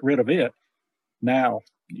and get rid of it, now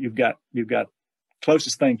you've got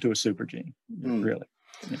closest thing to a super gene, really.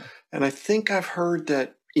 And I think I've heard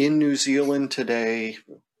that in New Zealand today,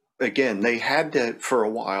 again, they had to, for a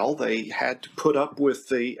while, they had to put up with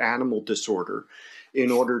the animal disorder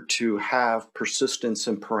in order to have persistence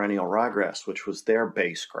in perennial ryegrass, which was their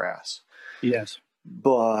base grass. Yes.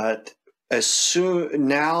 But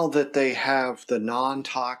now that they have the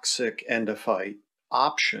non-toxic endophyte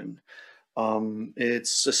option,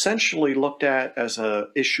 It's essentially looked at as a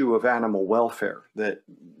issue of animal welfare, that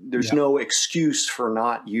there's Yeah, no excuse for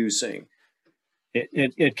not using.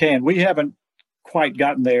 it can. We haven't quite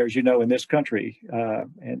gotten there, as you know, in this country,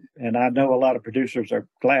 and I know a lot of producers are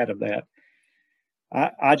glad of that.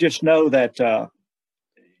 I just know that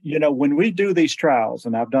when we do these trials,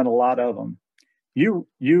 and I've done a lot of them, you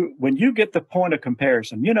when you get the point of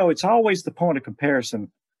comparison, it's always the point of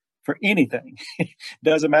comparison for anything.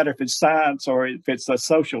 Doesn't matter if it's science or if it's a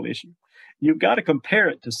social issue. You've got to compare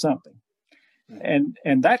it to something.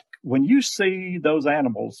 And that when you see those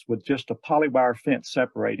animals with just a polywire fence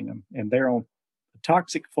separating them, and they're on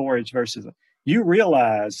toxic forage versus, you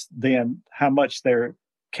realize then how much there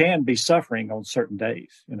can be suffering on certain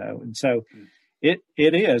days, and so it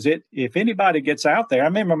is it. If anybody gets out there, I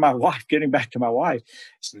remember my wife. Getting back to my wife,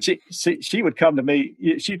 she would come to me.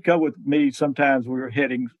 She'd go with me sometimes. We were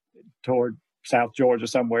heading toward South Georgia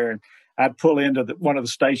somewhere, and I'd pull into one of the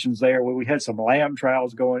stations there where we had some lamb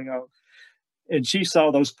trials going on, and she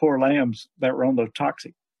saw those poor lambs that were on those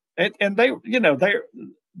toxic, and they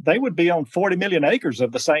would be on 40 million acres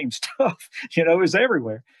of the same stuff. It was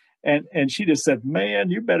everywhere, and she just said, "Man,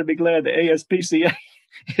 you better be glad the ASPCA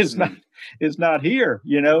is not here."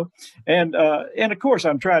 And of course,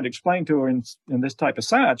 I'm trying to explain to her in this type of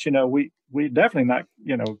science, we definitely not,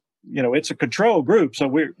 it's a control group, so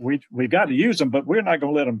we've got to use them, but we're not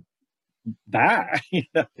going to let them die.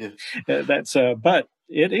 Yeah. That's but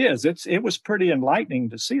it was pretty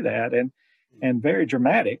enlightening to see that, and very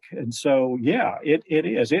dramatic. And so, yeah,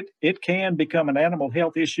 it can become an animal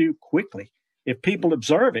health issue quickly if people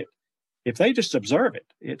observe it. If they just observe it,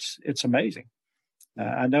 it's amazing.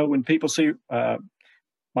 I know when people see my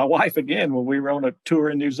wife again, when we were on a tour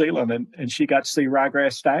in New Zealand, and she got to see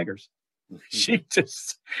ryegrass staggers. She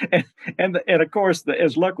just and of course,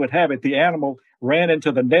 as luck would have it, the animal ran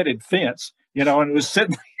into the netted fence, and it was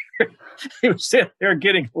sitting there, it was sitting there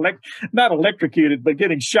getting not electrocuted, but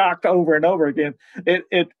getting shocked over and over again.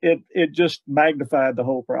 It just magnified the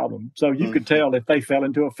whole problem. So you could tell if they fell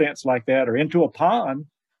into a fence like that or into a pond,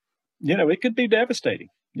 it could be devastating.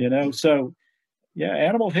 So yeah,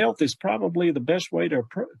 animal health is probably the best way to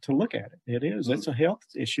look at it. It is. It's a health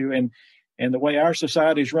issue, and the way our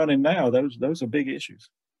society is running now, those are big issues.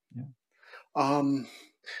 Yeah.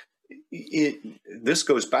 This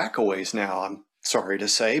goes back a ways now, I'm sorry to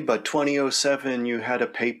say, but 2007, you had a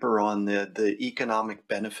paper on the economic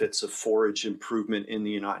benefits of forage improvement in the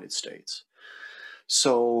United States.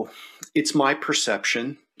 So it's my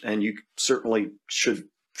perception, and you certainly should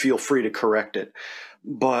feel free to correct it,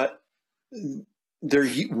 but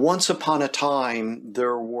once upon a time,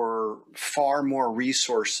 there were far more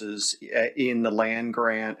resources in the land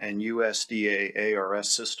grant and USDA ARS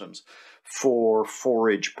systems for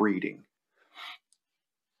forage breeding,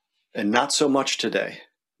 and not so much today.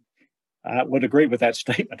 I would agree with that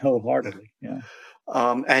statement wholeheartedly. Yeah.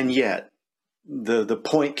 And yet, the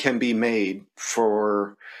point can be made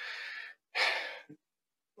for.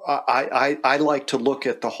 I like to look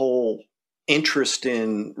at the whole interest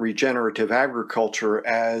in regenerative agriculture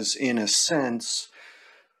as, in a sense,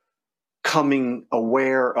 coming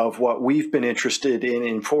aware of what we've been interested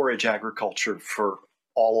in forage agriculture for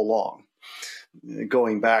all along,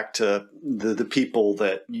 going back to the people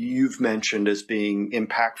that you've mentioned as being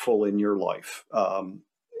impactful in your life.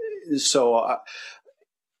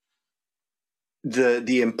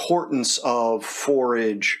 The importance of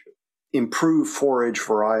improved forage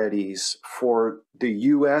varieties for the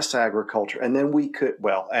U.S. agriculture, and then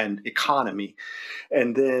and economy,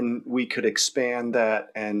 and then we could expand that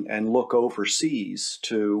and look overseas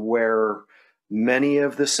to where many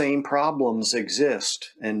of the same problems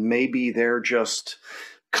exist, and maybe they're just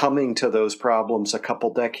coming to those problems a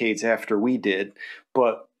couple decades after we did,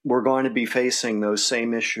 but we're going to be facing those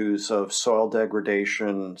same issues of soil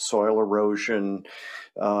degradation, soil erosion,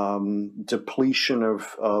 depletion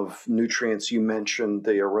of nutrients. You mentioned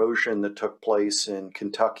the erosion that took place in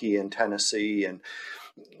Kentucky and Tennessee, and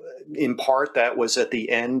in part that was at the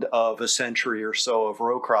end of a century or so of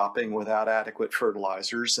row cropping without adequate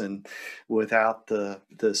fertilizers and without the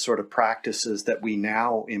sort of practices that we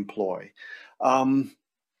now employ.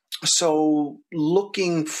 So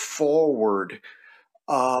looking forward,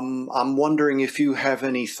 I'm wondering if you have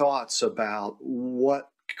any thoughts about what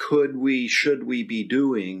should we be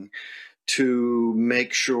doing to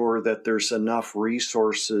make sure that there's enough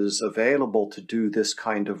resources available to do this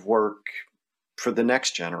kind of work for the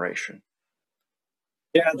next generation.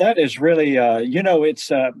 Yeah, that is really,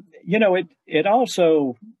 it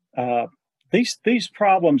also, these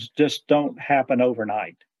problems just don't happen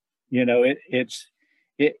overnight.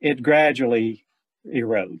 It gradually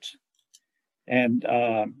erodes.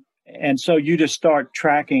 And so you just start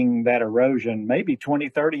tracking that erosion maybe 20,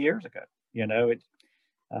 30 years ago.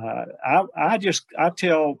 I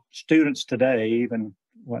tell students today, even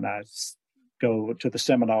when I go to the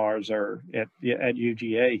seminars or at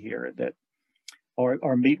UGA here, that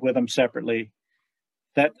or meet with them separately,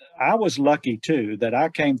 that I was lucky too, that I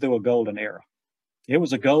came through a golden era. It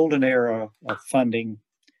was a golden era of funding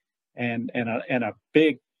and a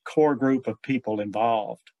big core group of people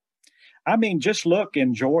involved. I mean, just look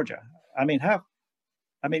in Georgia. I mean,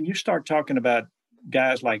 you start talking about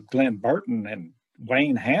guys like Glenn Burton and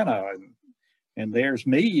Wayne Hanna, and there's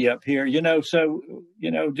me up here, so,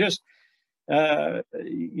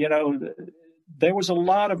 there was a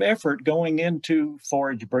lot of effort going into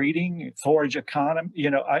forage breeding, forage economy,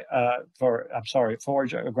 forage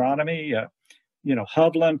agronomy,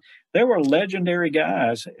 Hovland. There were legendary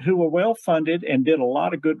guys who were well funded and did a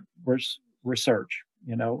lot of good research,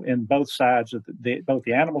 in both sides of both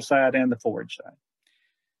the animal side and the forage side.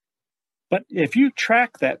 But if you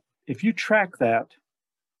track that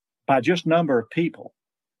by just number of people,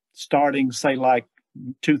 starting say like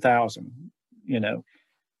 2000,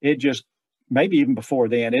 it just, maybe even before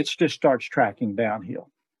then, it just starts tracking downhill.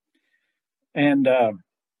 And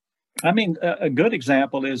a good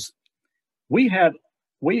example is we had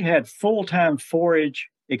full-time forage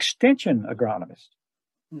extension agronomists.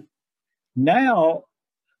 Now,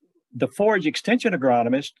 the forage extension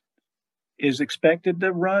agronomist is expected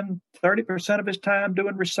to run 30% of his time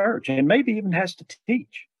doing research, and maybe even has to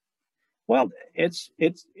teach. Well, it's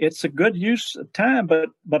a good use of time,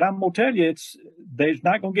 but I'm going to tell you, they're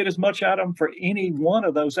not going to get as much out of them for any one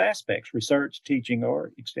of those aspects, research, teaching,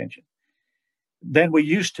 or extension, than we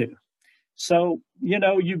used to. So,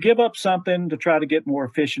 you give up something to try to get more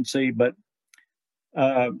efficiency, but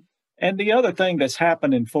and the other thing that's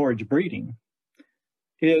happened in forage breeding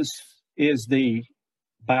is the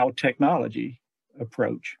biotechnology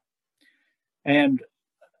approach. And,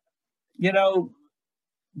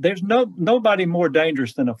 there's nobody more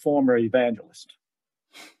dangerous than a former evangelist.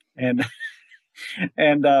 And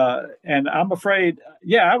I'm afraid,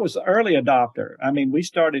 I was an early adopter. I mean, we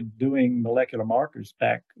started doing molecular markers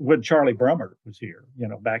back when Charlie Brummer was here,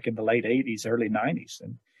 back in the late 80s, early 90s.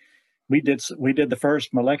 And we did the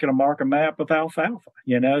first molecular marker map of alfalfa,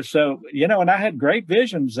 so, and I had great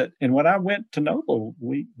visions and when I went to Noble,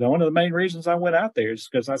 one of the main reasons I went out there is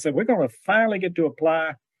because I said, we're going to finally get to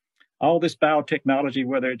apply all this biotechnology,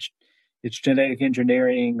 whether it's genetic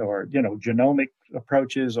engineering or, genomic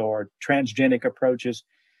approaches or transgenic approaches.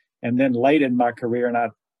 And then late in my career, and I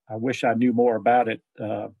wish I knew more about it,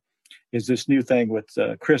 is this new thing with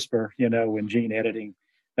CRISPR, and gene editing.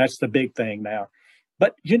 That's the big thing now.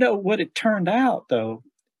 But what it turned out, though,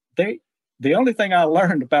 the only thing I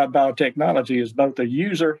learned about biotechnology is both a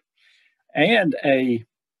user and a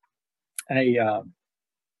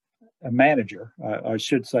manager. I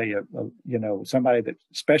should say, somebody that's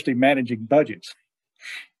especially managing budgets.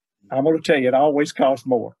 I'm going to tell you, it always costs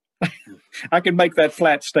more. I can make that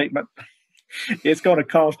flat statement. It's going to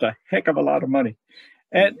cost a heck of a lot of money.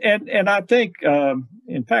 And I think,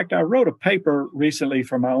 in fact, I wrote a paper recently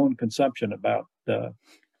for my own consumption about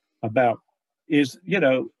is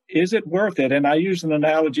it worth it? And I use an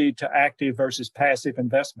analogy to active versus passive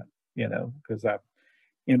investment, because I'm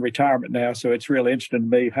in retirement now. So it's really interesting to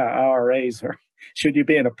me how IRAs are. Should you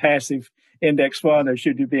be in a passive index fund or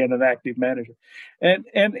should you be in an active manager? And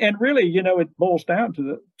really, it boils down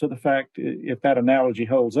to the fact, if that analogy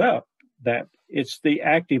holds up, that it's the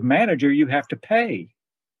active manager you have to pay.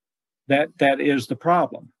 That is the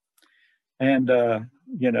problem. And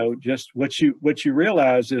just what you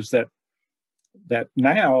realize is that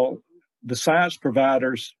now the science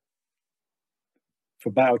providers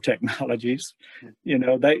for biotechnologies,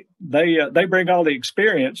 they bring all the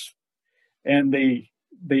experience, and the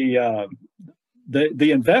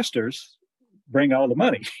investors bring all the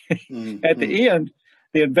money. Mm-hmm. At the end,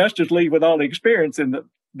 the investors leave with all the experience, and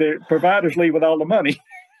the providers leave with all the money.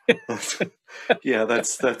 That's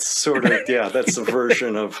sort of that's a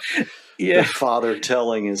version of the father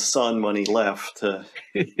telling his son when he left to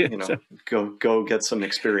go get some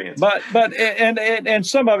experience. But and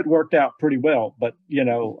some of it worked out pretty well. But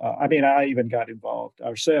I even got involved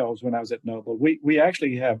ourselves when I was at Noble. We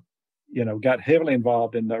actually have got heavily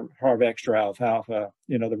involved in the Harvextra alfalfa,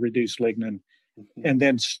 the reduced lignin, mm-hmm. and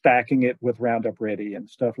then stacking it with Roundup Ready and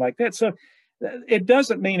stuff like that. So it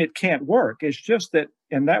doesn't mean it can't work. It's just that,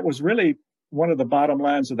 and that was really one of the bottom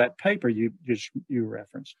lines of that paper you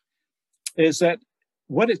referenced, is that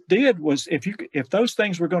what it did was if those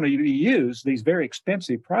things were going to be used, these very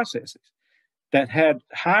expensive processes that had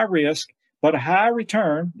high risk but a high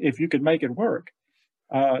return if you could make it work,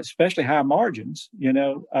 especially high margins.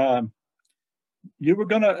 You were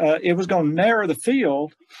gonna it was gonna narrow the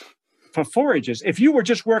field for forages. If you were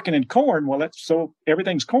just working in corn, well, so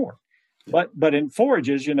everything's corn. But in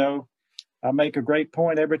forages, I make a great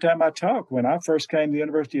point every time I talk. When I first came to the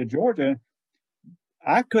University of Georgia,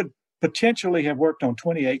 I could potentially have worked on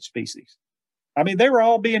 28 species. I mean, they were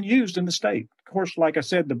all being used in the state. Of course, like I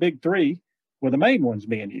said, the big three were the main ones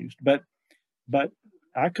being used. But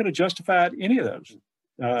I could have justified any of those,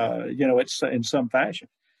 it's in some fashion.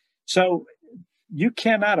 So you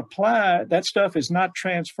cannot apply, that stuff is not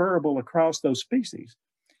transferable across those species.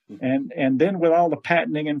 And then with all the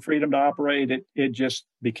patenting and freedom to operate, it just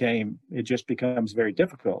becomes very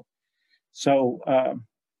difficult. So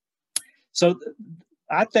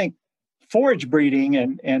I think forage breeding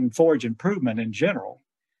and forage improvement in general,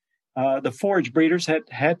 the forage breeders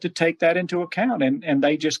had to take that into account, and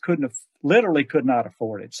they just could not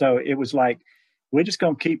afford it. So it was like, we're just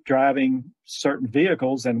going to keep driving certain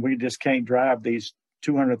vehicles, and we just can't drive these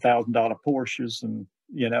 $200,000 Porsches, and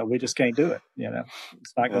we just can't do it.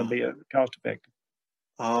 It's not going to be cost effective.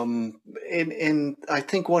 And I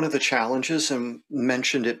think one of the challenges, and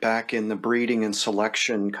mentioned it back in the breeding and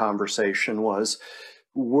selection conversation, was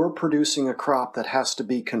we're producing a crop that has to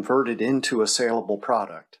be converted into a saleable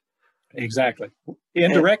product. Exactly.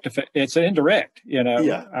 Indirect effect. It's indirect.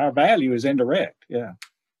 Our value is indirect. Yeah.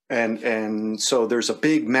 And so there's a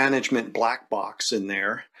big management black box in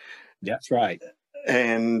there. That's right.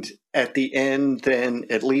 And at the end, then,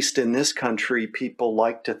 at least in this country, people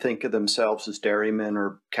like to think of themselves as dairymen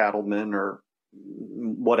or cattlemen or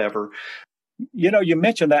whatever. You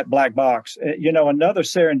mentioned that black box. Another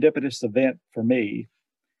serendipitous event for me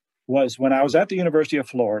was when I was at the University of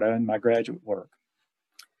Florida in my graduate work.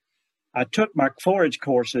 I took my forage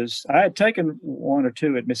courses. I had taken one or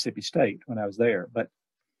two at Mississippi State when I was there, but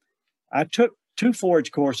I took 2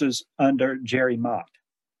 forage courses under Jerry Mott.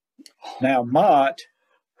 Now, Mott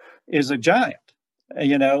is a giant,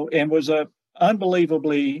 and was a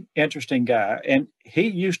unbelievably interesting guy. And he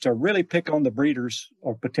used to really pick on the breeders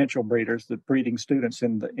or potential breeders, the breeding students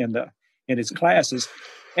in his classes.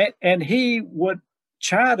 And he would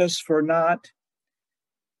chide us for not,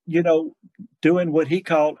 doing what he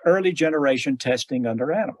called early generation testing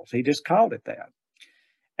under animals. He just called it that.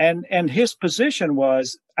 And his position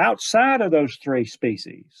was, outside of those 3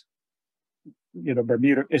 species,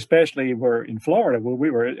 Bermuda, especially we're in Florida, where we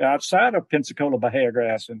were outside of Pensacola Bahia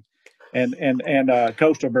grass and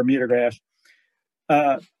coastal Bermuda grass,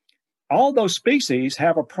 all those species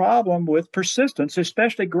have a problem with persistence,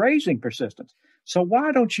 especially grazing persistence. So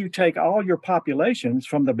why don't you take all your populations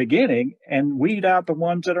from the beginning and weed out the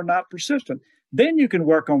ones that are not persistent? Then you can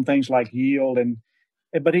work on things like yield.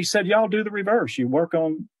 But he said, y'all do the reverse. You work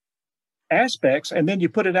on aspects, and then you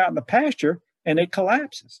put it out in the pasture, and it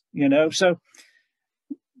collapses. So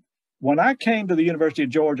when I came to the University of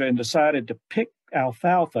Georgia and decided to pick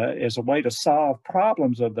alfalfa as a way to solve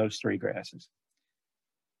problems of those 3 grasses,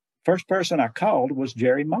 first person I called was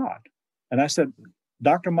Jerry Mott. And I said,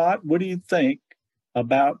 Dr. Mott, what do you think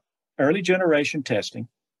about early generation testing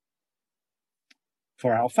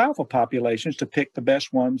for alfalfa populations to pick the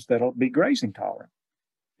best ones that'll be grazing tolerant?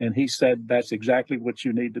 And he said, that's exactly what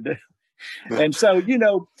you need to do. And so,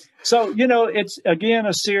 it's, again,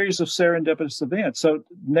 a series of serendipitous events. So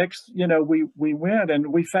next, we went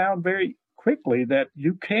and we found very quickly that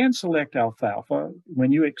you can select alfalfa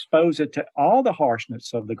when you expose it to all the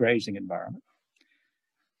harshness of the grazing environment.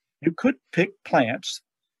 You could pick plants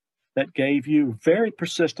that gave you very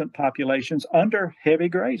persistent populations under heavy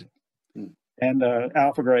grazing. And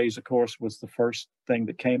alpha graze, of course, was the first thing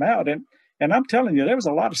that came out. And I'm telling you, there was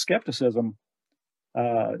a lot of skepticism,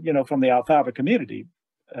 from the alfalfa community,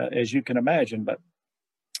 as you can imagine. But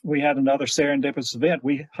we had another serendipitous event.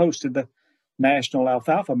 We hosted the national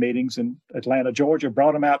alfalfa meetings in Atlanta, Georgia,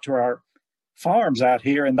 brought them out to our farms out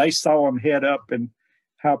here, and they saw them head up and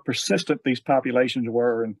how persistent these populations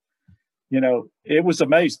were. And, it was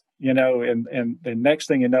amazing, and the next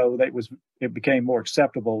thing you know, it became more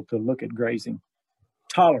acceptable to look at grazing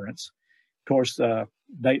tolerance. Of course,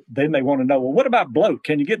 they want to know, well, what about bloat?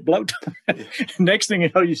 Can you get bloat? Next thing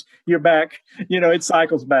you know, you're back. It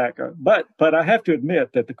cycles back. But I have to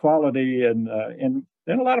admit that the quality and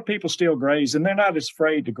a lot of people still graze, and they're not as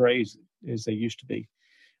afraid to graze as they used to be.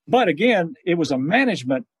 But again, it was a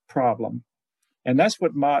management problem, and that's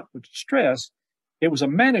what Mott would stress. It was a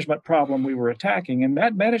management problem we were attacking, and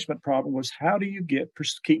that management problem was, how do you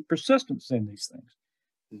keep persistence in these things?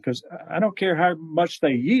 Because I don't care how much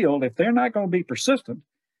they yield, if they're not going to be persistent,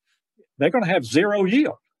 they're going to have zero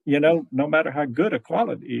yield. no matter how good a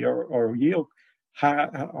quality or yield,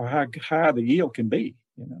 how high the yield can be,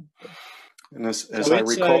 And as So I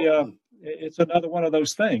recall, it's another one of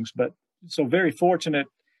those things, but so very fortunate,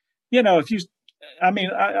 if you,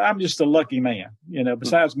 I'm just a lucky man,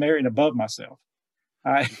 besides marrying above myself.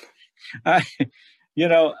 I, I, you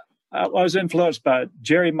know, I was influenced by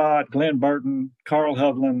Jerry Mott, Glenn Burton, Carl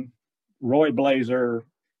Hovland, Roy Blazer,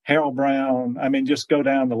 Harold Brown. I mean, just go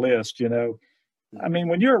down the list, I mean,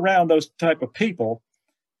 when you're around those type of people,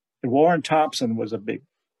 Warren Thompson was a big,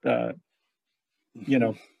 a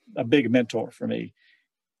big mentor for me.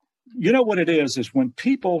 You know what it is when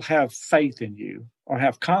people have faith in you or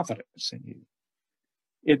have confidence in you,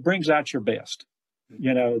 it brings out your best.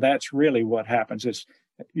 That's really what happens. Is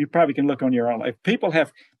you probably can look on your own life. People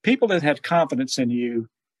that had confidence in you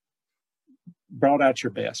brought out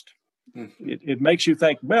your best. Mm-hmm. It makes you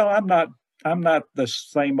think, well, I'm not the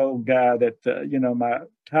same old guy that my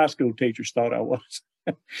high school teachers thought I was.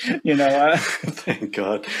 Thank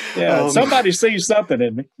God. Yeah, somebody sees something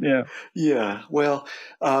in me. Yeah. Yeah. Well,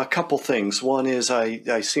 a couple things. One is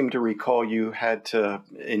I seem to recall you had to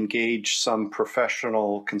engage some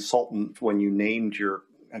professional consultant when you named your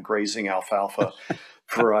grazing alfalfa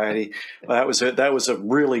variety. That was a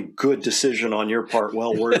really good decision on your part.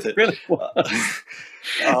 Well worth it. It really was.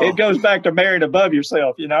 It goes back to marrying above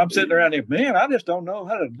yourself. I'm sitting around here, man, I just don't know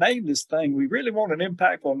how to name this thing. We really want an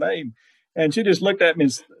impactful name. And she just looked at me,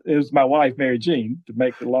 it was my wife, Mary Jean, to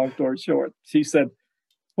make the long story short. She said,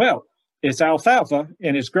 well, it's alfalfa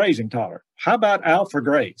and it's grazing tolerant. How about Alpha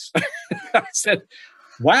Graze? I said,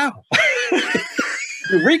 wow.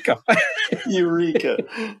 Eureka. Eureka.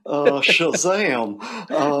 Shazam.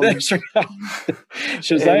 That's right.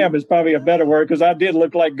 Shazam is probably a better word because I did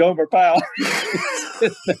look like Gomer Pyle.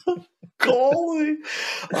 Golly.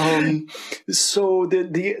 So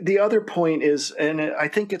the other point is, and I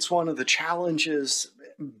think it's one of the challenges,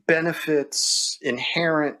 benefits,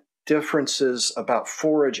 inherent differences about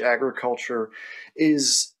forage agriculture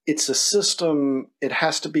is it's a system. It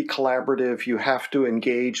has to be collaborative. You have to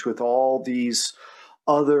engage with all these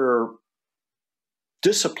other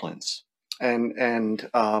disciplines and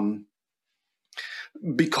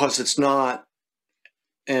because it's not,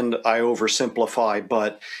 and I oversimplify,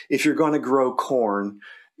 but if you're going to grow corn,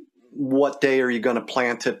 what day are you going to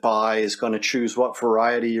plant it by is going to choose what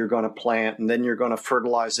variety you're going to plant, and then you're going to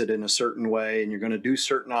fertilize it in a certain way, and you're going to do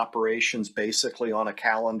certain operations basically on a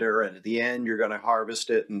calendar, and at the end you're going to harvest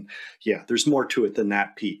it. And yeah, there's more to it than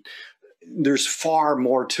that, Pete. There's far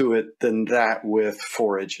more to it than that with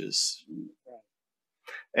forages.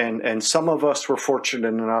 And some of us were fortunate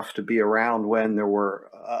enough to be around when there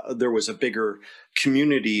was a bigger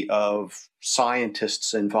community of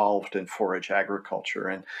scientists involved in forage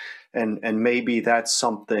agriculture, and maybe that's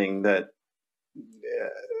something that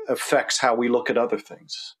affects how we look at other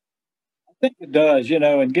things. I think it does,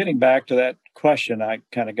 and getting back to that question, I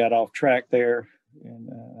kind of got off track there, and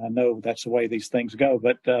I know that's the way these things go,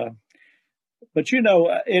 but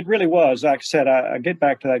it really was, like I said, I get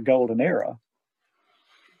back to that golden era.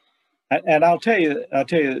 And I'll tell you,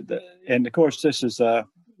 and of course, this is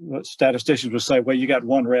what statisticians would say, well, you got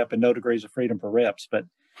 1 rep and no degrees of freedom per reps. But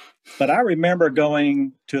I remember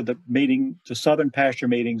going to the Southern pasture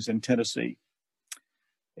meetings in Tennessee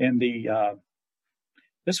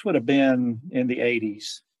this would have been in the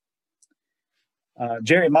 80s.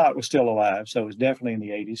 Jerry Mott was still alive, so it was definitely in the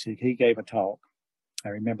 80s. He gave a talk. I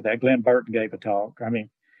remember that. Glenn Burton gave a talk. I mean,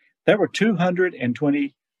 there were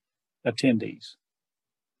 220 attendees.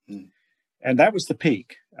 And that was the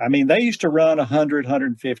peak. I mean, they used to run 100,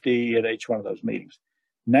 150 at each one of those meetings.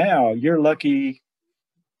 Now, you're lucky.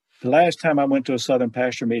 The last time I went to a Southern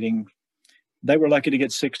pasture meeting, they were lucky to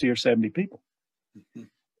get 60 or 70 people.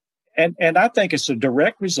 Mm-hmm. And I think it's a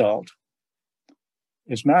direct result.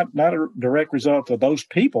 It's not a direct result of those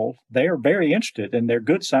people. They are very interested, and they're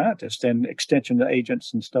good scientists and extension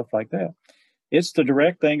agents and stuff like that. It's the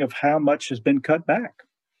direct thing of how much has been cut back.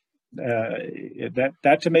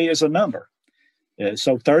 That to me is a number.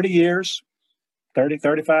 So 35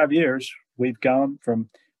 years, we've gone from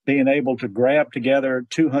being able to grab together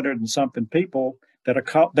 200 and something people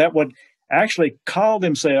that would actually call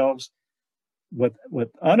themselves with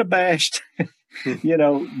unabashed,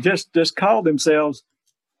 just call themselves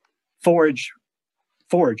foragers,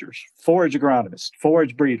 forage agronomists,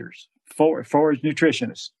 forage breeders, forage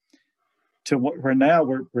nutritionists, to where now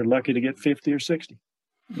we're lucky to get 50 or 60.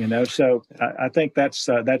 So I think that's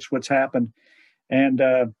what's happened, and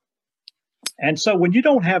so when you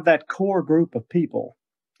don't have that core group of people,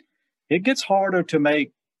 it gets harder to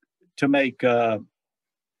make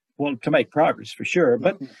progress for sure.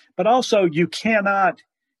 But also you cannot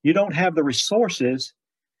you don't have the resources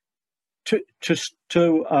to to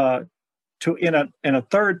to in a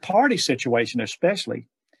third party situation, especially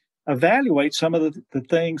evaluate some of the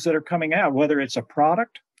things that are coming out, whether it's a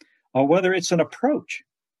product or whether it's an approach.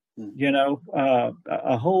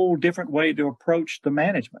 A whole different way to approach the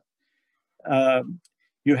management.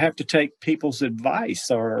 You have to take people's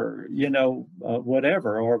advice, or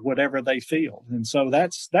whatever they feel, and so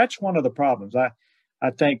that's one of the problems. I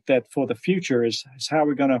think that for the future is how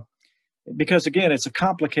we're going to, because again, it's a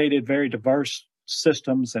complicated, very diverse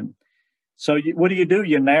systems, and so what do?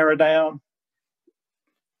 You narrow down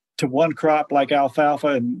to one crop like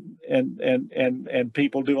alfalfa, and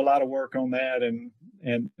people do a lot of work on that, and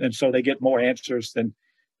so they get more answers than,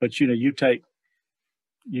 but you take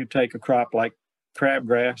a crop like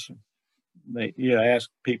crabgrass, they ask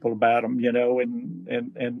people about them,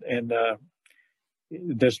 and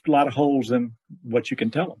there's a lot of holes in what you can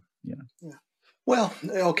tell them. Yeah. Well,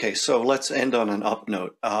 okay, so let's end on an up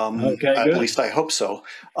note. Okay, at good. least I hope so.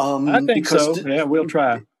 I think so. Yeah, we'll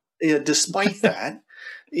try. Despite that,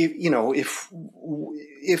 if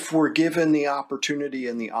we're given the opportunity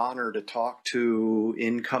and the honor to talk to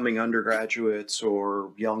incoming undergraduates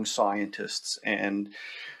or young scientists, and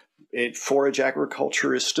forage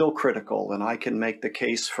agriculture is still critical, and I can make the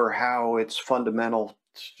case for how it's fundamental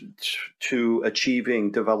to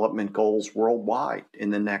achieving development goals worldwide in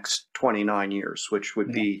the next 29 years, which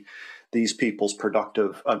would be these people's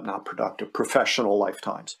professional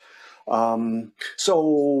lifetimes. So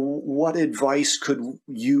what advice could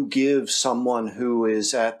you give someone who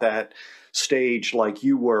is at that stage like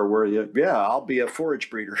you were, where I'll be a forage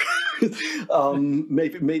breeder?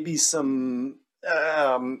 Maybe some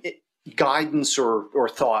guidance or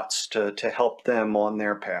thoughts to help them on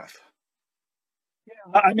their path.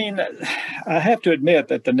 I mean, I have to admit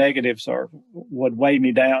that the negatives would weigh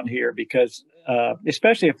me down here, because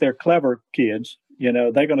especially if they're clever kids,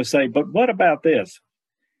 they're going to say, but what about this?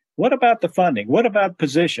 What about the funding? What about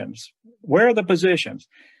positions? Where are the positions?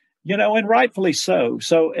 And rightfully so.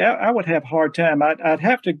 So I would have a hard time. I'd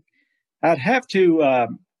have to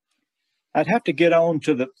get on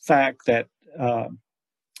to the fact that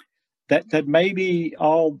that maybe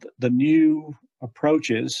all the new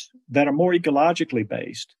approaches that are more ecologically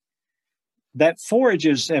based, that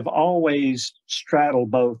forages have always straddled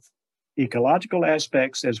both ecological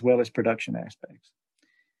aspects as well as production aspects.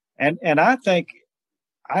 And I think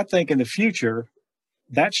in the future,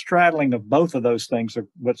 that straddling of both of those things are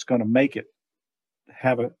what's going to make it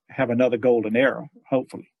have another golden era,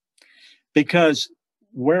 hopefully. Because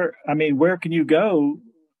where can you go?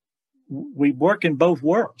 We work in both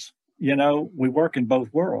worlds. We work in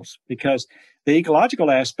both worlds, because the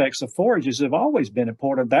ecological aspects of forages have always been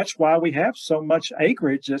important. That's why we have so much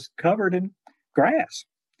acreage that's covered in grass.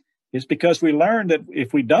 It's because we learned that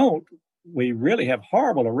if we don't, we really have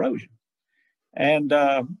horrible erosion. And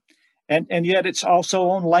yet it's also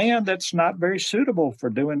on land that's not very suitable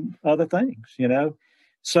for doing other things,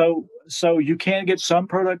 So you can get some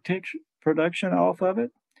production off of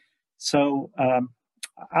it. So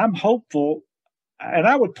I'm hopeful. And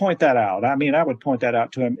I would point that out. I would point that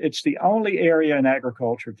out to him. It's the only area in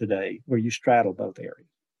agriculture today where you straddle both areas.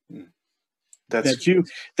 That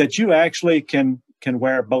you actually can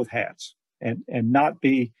wear both hats and not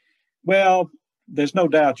be, well, there's no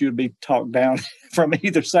doubt you'd be talked down from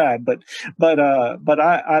either side, but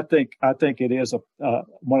I think it is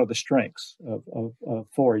one of the strengths of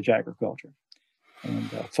forage agriculture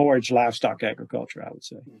and forage livestock agriculture, I would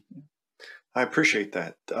say. I appreciate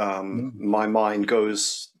that. My mind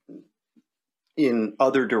goes in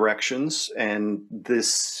other directions, and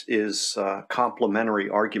this is a complementary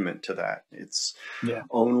argument to that. It's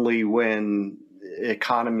only when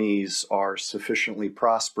economies are sufficiently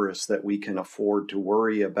prosperous that we can afford to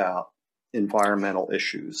worry about environmental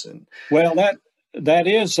issues. And that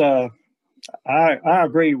is, I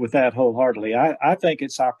agree with that wholeheartly. I think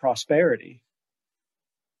it's our prosperity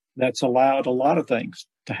that's allowed a lot of things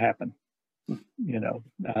to happen. Or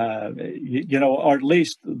at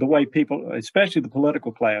least the way people, especially the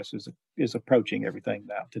political class, is approaching everything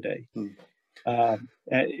now today.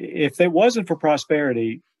 If it wasn't for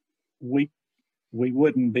prosperity, we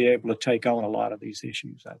wouldn't be able to take on a lot of these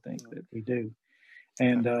issues, I think, that we do.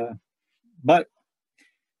 And but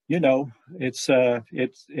it's an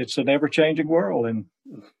ever-changing world, and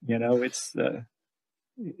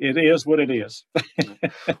it is what it is.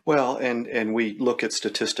 Well, and we look at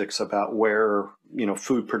statistics about where,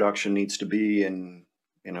 food production needs to be in,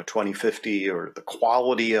 2050, or the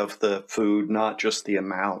quality of the food, not just the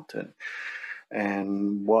amount. And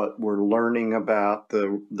and what we're learning about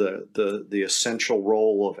the essential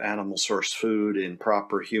role of animal source food in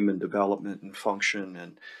proper human development and function,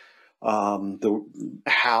 and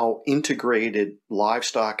how integrated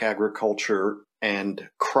livestock agriculture and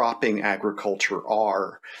cropping agriculture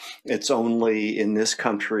are. It's only in this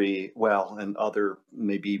country, well, and other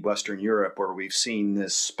maybe Western Europe, where we've seen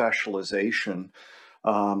this specialization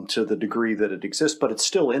to the degree that it exists, but it's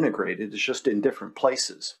still integrated. It's just in different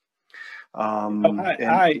places. And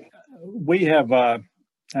We have, I'm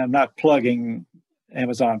not plugging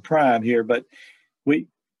Amazon Prime here, but we,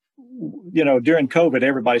 during COVID,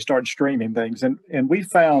 everybody started streaming things, and we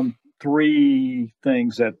found three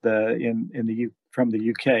things that from the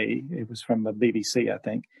UK. It was from the BBC, I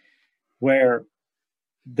think, where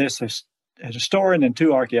this a historian and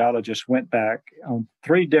two archaeologists went back on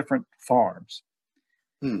three different farms.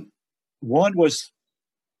 One was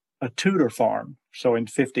a Tudor farm, so in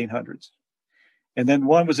 1500s, and then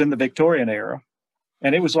one was in the Victorian era,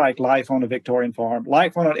 and it was like life on a Victorian farm,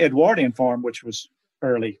 life on an Edwardian farm, which was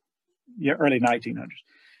early 1900s.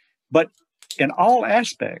 But in all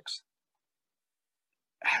aspects,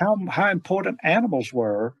 how important animals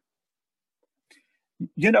were.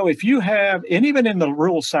 If you have, and even in the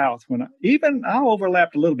rural South, I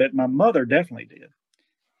overlapped a little bit, my mother definitely did.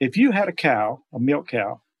 If you had a cow, a milk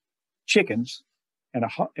cow, chickens, and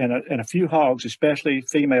a few hogs, especially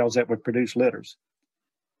females that would produce litters,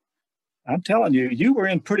 I'm telling you, you were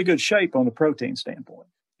in pretty good shape on the protein standpoint.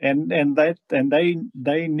 And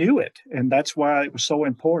they knew it, and that's why it was so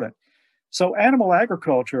important. So animal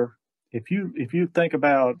agriculture, if you think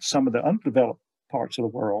about some of the undeveloped parts of the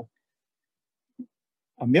world,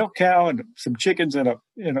 a milk cow and some chickens and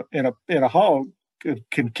a hog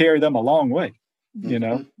can carry them a long way.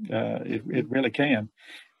 It really can.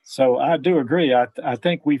 So I do agree. I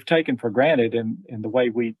think we've taken for granted in the way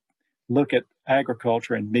we look at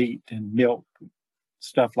agriculture and meat and milk,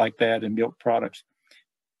 stuff like that, and milk products.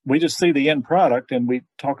 We just see the end product and we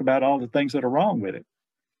talk about all the things that are wrong with it.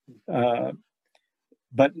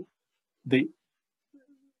 But the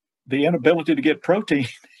inability to get protein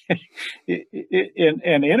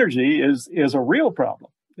and energy is a real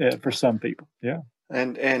problem for some people. Yeah.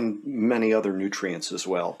 And many other nutrients as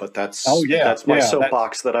well, but that's my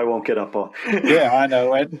soapbox that I won't get up on. Yeah, I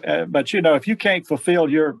know. But if you can't fulfill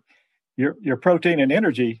your protein and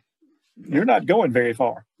energy, you're not going very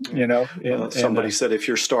far. Somebody said, if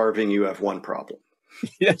you're starving, you have one problem.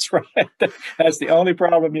 That's right. That's the only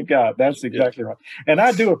problem you've got. That's exactly right. And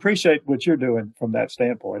I do appreciate what you're doing from that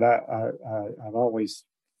standpoint. I've always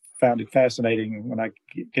found it fascinating when I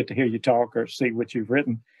get to hear you talk or see what you've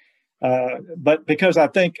written. But because I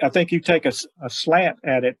think you take a slant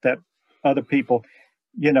at it that other people,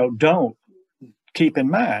 don't keep in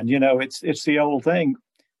mind. It's the old thing.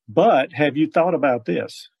 But have you thought about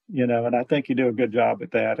this? And I think you do a good job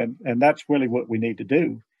at that. And that's really what we need to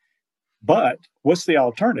do. But what's the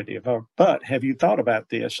alternative? But have you thought about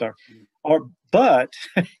this? But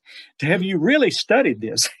have you really studied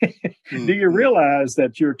this? Do you realize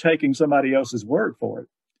that you're taking somebody else's word for it?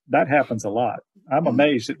 That happens a lot. I'm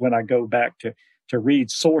amazed at when I go back to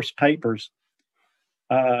read source papers,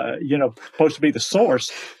 supposed to be the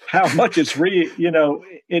source, how much it's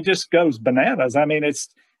it just goes bananas. I mean,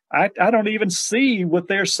 I don't even see what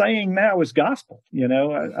they're saying now as gospel.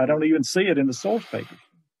 I don't even see it in the source papers.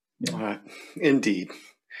 Yeah. All right. Indeed.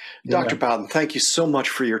 Yeah. Dr. Bouton, thank you so much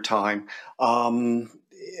for your time. I'm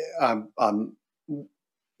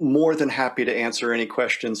more than happy to answer any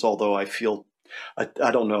questions, although I feel,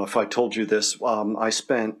 I don't know if I told you this, I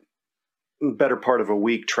spent the better part of a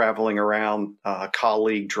week traveling around,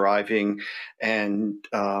 colleague driving, and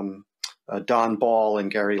Don Ball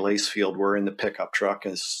and Gary Lacefield were in the pickup truck,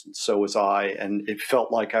 and so was I, and it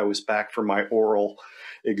felt like I was back for my oral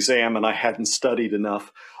exam and I hadn't studied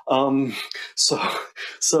enough.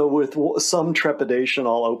 So with some trepidation,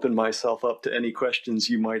 I'll open myself up to any questions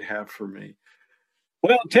you might have for me.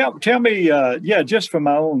 Well, tell me, just for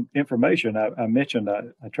my own information, I mentioned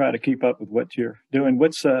I try to keep up with what you're doing.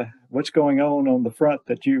 What's going on the front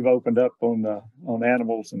that you've opened up on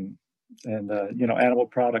animals and animal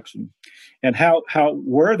products, and how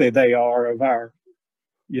worthy they are of our,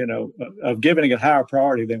 of giving it a higher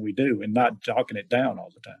priority than we do, and not talking it down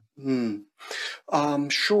all the time.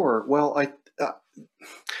 Sure. Well,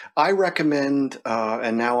 I recommend,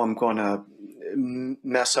 and now I'm going to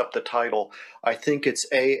mess up the title. I think it's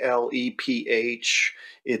ALEPH.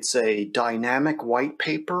 It's a dynamic white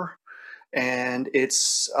paper, and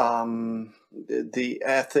it's the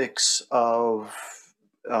ethics of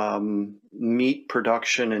meat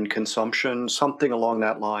production and consumption, something along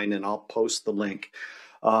that line, and I'll post the link.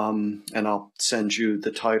 and I'll send you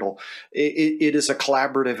the title. It is a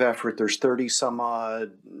collaborative effort. There's 30 some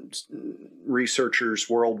odd researchers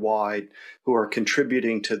worldwide who are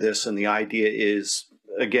contributing to this, and the idea is,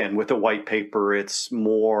 again, with a white paper, it's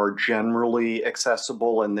more generally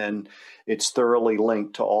accessible, and then it's thoroughly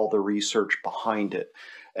linked to all the research behind it.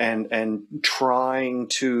 And trying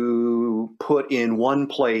to put in one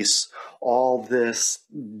place all this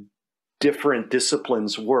different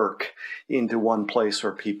disciplines work into one place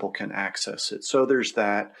where people can access it. So there's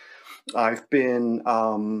that. I've been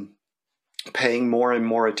paying more and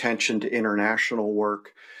more attention to international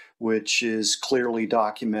work, which is clearly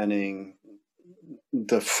documenting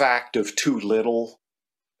the fact of too little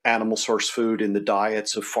animal source food in the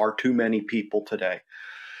diets of far too many people today.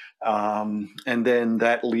 And then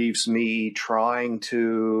that leaves me trying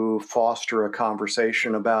to foster a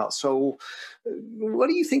conversation about, so what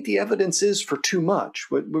do you think the evidence is for too much?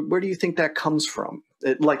 Where do you think that comes from?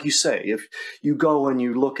 Like you say, if you go and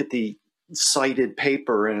you look at the cited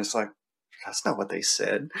paper and it's like, that's not what they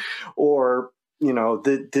said. Or,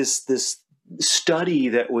 this study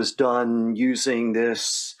that was done using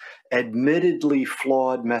this admittedly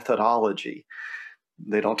flawed methodology.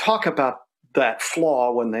 They don't talk about that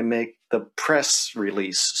flaw when they make the press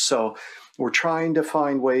release. So we're trying to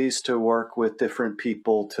find ways to work with different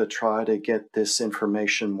people to try to get this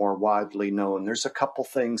information more widely known. There's a couple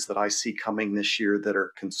things that I see coming this year that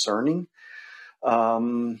are concerning.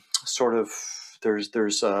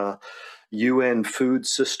 There's a UN Food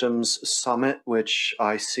Systems Summit, which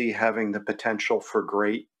I see having the potential for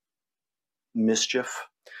great mischief.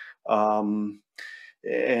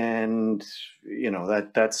 And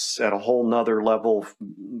that's at a whole nother level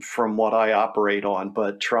from what I operate on,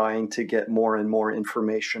 but trying to get more and more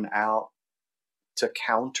information out to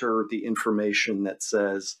counter the information that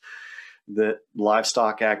says that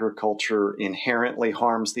livestock agriculture inherently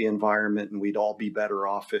harms the environment and we'd all be better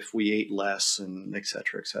off if we ate less, and et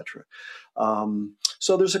cetera, et cetera.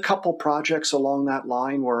 So there's a couple projects along that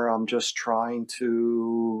line where I'm just trying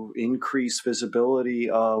to increase visibility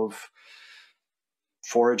of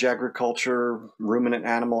forage agriculture, ruminant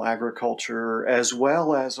animal agriculture, as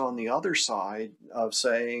well as on the other side of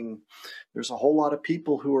saying there's a whole lot of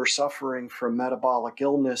people who are suffering from metabolic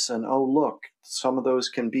illness, and oh, look, some of those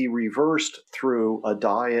can be reversed through a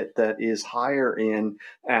diet that is higher in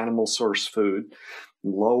animal source food,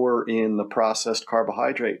 lower in the processed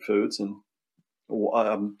carbohydrate foods, and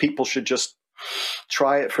people should just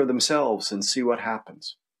try it for themselves and see what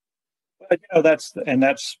happens. That's I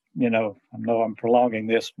know I'm prolonging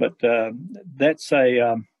this, but that's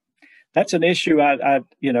an issue. I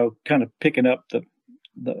kind of picking up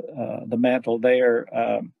the mantle there.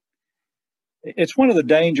 It's one of the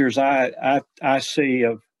dangers I see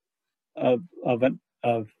of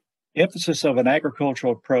emphasis of an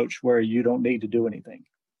agricultural approach where you don't need to do anything.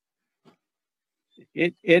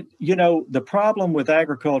 The problem with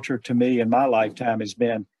agriculture to me in my lifetime has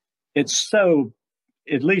been it's so,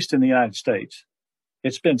 at least in the United States,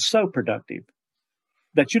 it's been so productive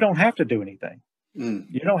that you don't have to do anything.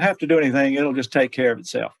 You don't have to do anything. It'll just take care of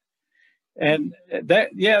itself. And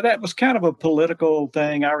that was kind of a political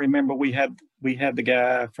thing. I remember we had the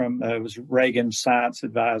guy from, it was Reagan's science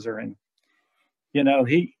advisor. And,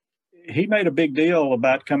 he made a big deal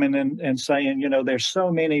about coming in and saying, there's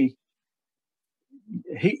so many,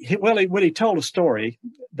 he told a story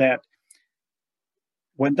that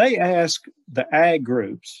when they asked the ag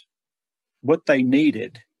groups what they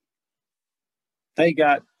needed, they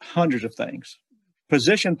got hundreds of things.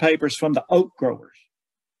 Position papers from the oat growers,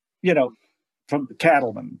 from the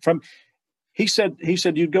cattlemen. He said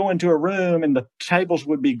you'd go into a room and the tables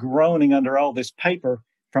would be groaning under all this paper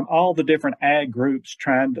from all the different ag groups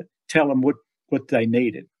trying to tell them what they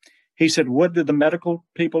needed. He said, what did the medical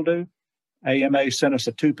people do? AMA sent us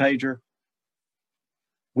a 2-pager.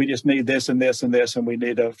 We just need this and this and this, and we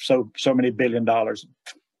need so many $1 billion.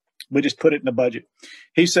 We just put it in the budget.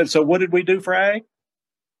 He said, so what did we do for ag?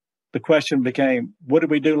 The question became, what did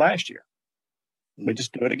we do last year? We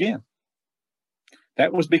just do it again.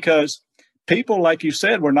 That was because people, like you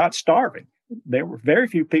said, were not starving. There were very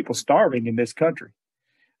few people starving in this country.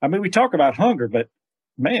 I mean, we talk about hunger, but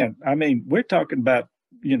man, we're talking about,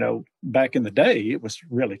 back in the day, it was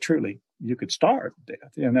really, truly, you could starve to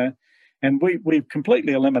death. And we've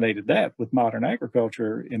completely eliminated that with modern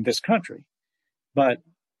agriculture in this country. But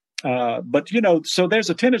so there's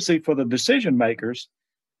a tendency for the decision makers,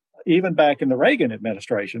 even back in the Reagan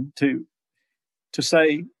administration, to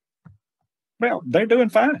say, well, they're doing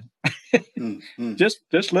fine.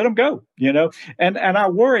 Just let them go, And I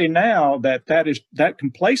worry now that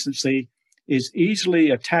complacency is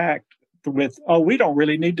easily attacked oh, we don't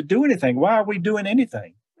really need to do anything. Why are we doing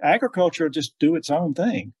anything? Agriculture will just do its own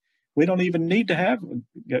thing. We don't even need to have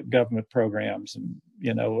government programs and,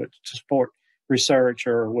 to support research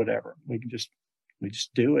or whatever. We just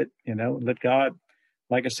do it, let God,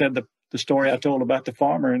 like I said, the story I told about the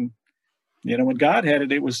farmer, and, when God had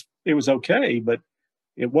it, it was okay, but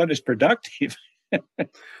it wasn't as productive.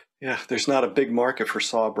 Yeah, there's not a big market for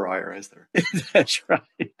sawbriar, is there? That's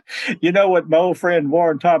right. You know what my old friend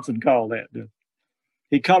Warren Thompson called that?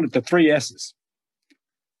 He called it the 3 S's.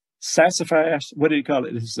 Sassafras, what did he call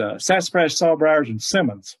it? It's sassafras, sawbriars, and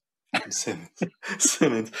Simmons.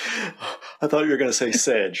 Simmons. I thought you were going to say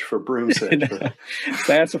sedge for broom sedge.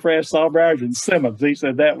 Sassafras, sawbriars, and Simmons. He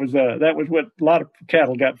said that was what a lot of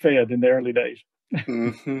cattle got fed in the early days.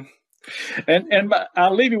 Mm-hmm. And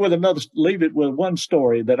I'll leave it with one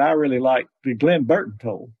story that I really liked that Glenn Burton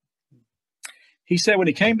told. He said when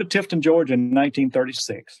he came to Tifton, Georgia in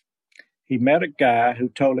 1936, he met a guy who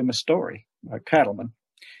told him a story, a cattleman.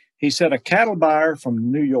 He said a cattle buyer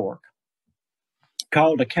from New York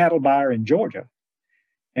called a cattle buyer in Georgia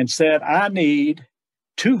and said, I need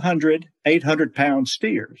 200 800-pound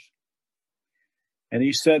steers. And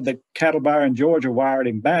he said the cattle buyer in Georgia wired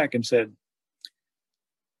him back and said,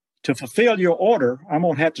 to fulfill your order, I'm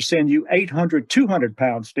going to have to send you 800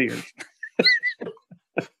 200-pound steers.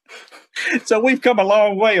 So we've come a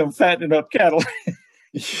long way on fattening up cattle.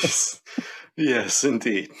 Yes,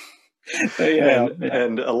 indeed. Yeah.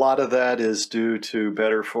 And a lot of that is due to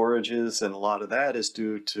better forages, and a lot of that is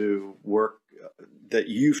due to work that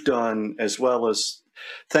you've done, as well as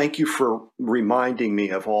thank you for reminding me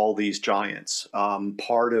of all these giants.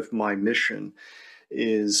 Part of my mission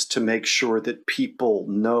is to make sure that people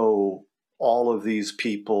know all of these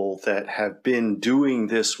people that have been doing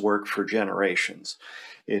this work for generations.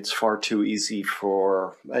 It's far too easy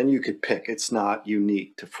and you could pick, it's not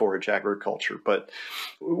unique to forage agriculture, but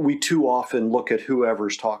we too often look at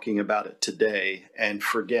whoever's talking about it today and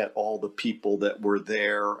forget all the people that were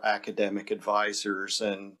their academic advisors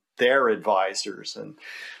and their advisors. And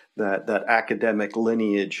that academic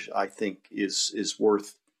lineage, I think, is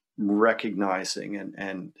worth recognizing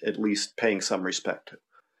and at least paying some respect to.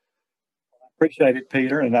 Appreciate it,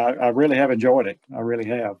 Peter, and I really have enjoyed it. I really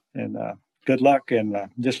have. And good luck, and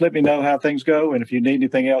just let me know how things go. And if you need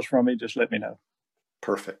anything else from me, just let me know.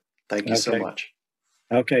 Perfect. Thank you so much.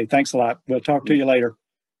 Okay, thanks a lot. We'll talk to you later.